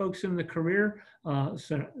to our folks in the Career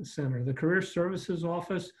Center, the Career Services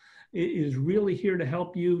Office is really here to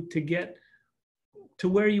help you to get to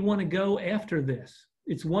where you want to go after this.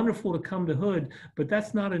 It's wonderful to come to Hood, but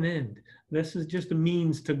that's not an end. This is just a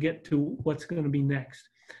means to get to what's going to be next.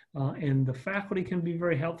 And the faculty can be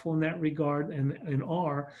very helpful in that regard, and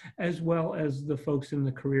are, as well as the folks in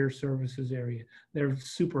the career services area. They're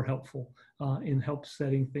super helpful in help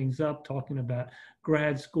setting things up, talking about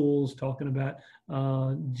grad schools, talking about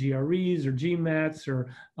GREs or GMATs,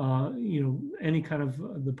 or any kind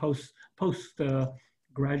of the post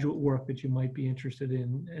graduate work that you might be interested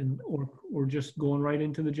in, and or just going right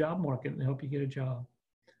into the job market and help you get a job.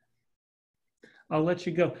 I'll let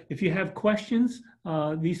you go. If you have questions,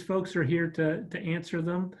 these folks are here to answer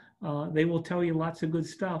them. They will tell you lots of good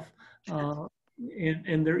stuff,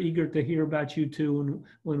 and they're eager to hear about you too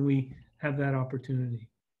when we have that opportunity.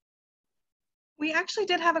 We actually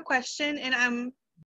did have a question, and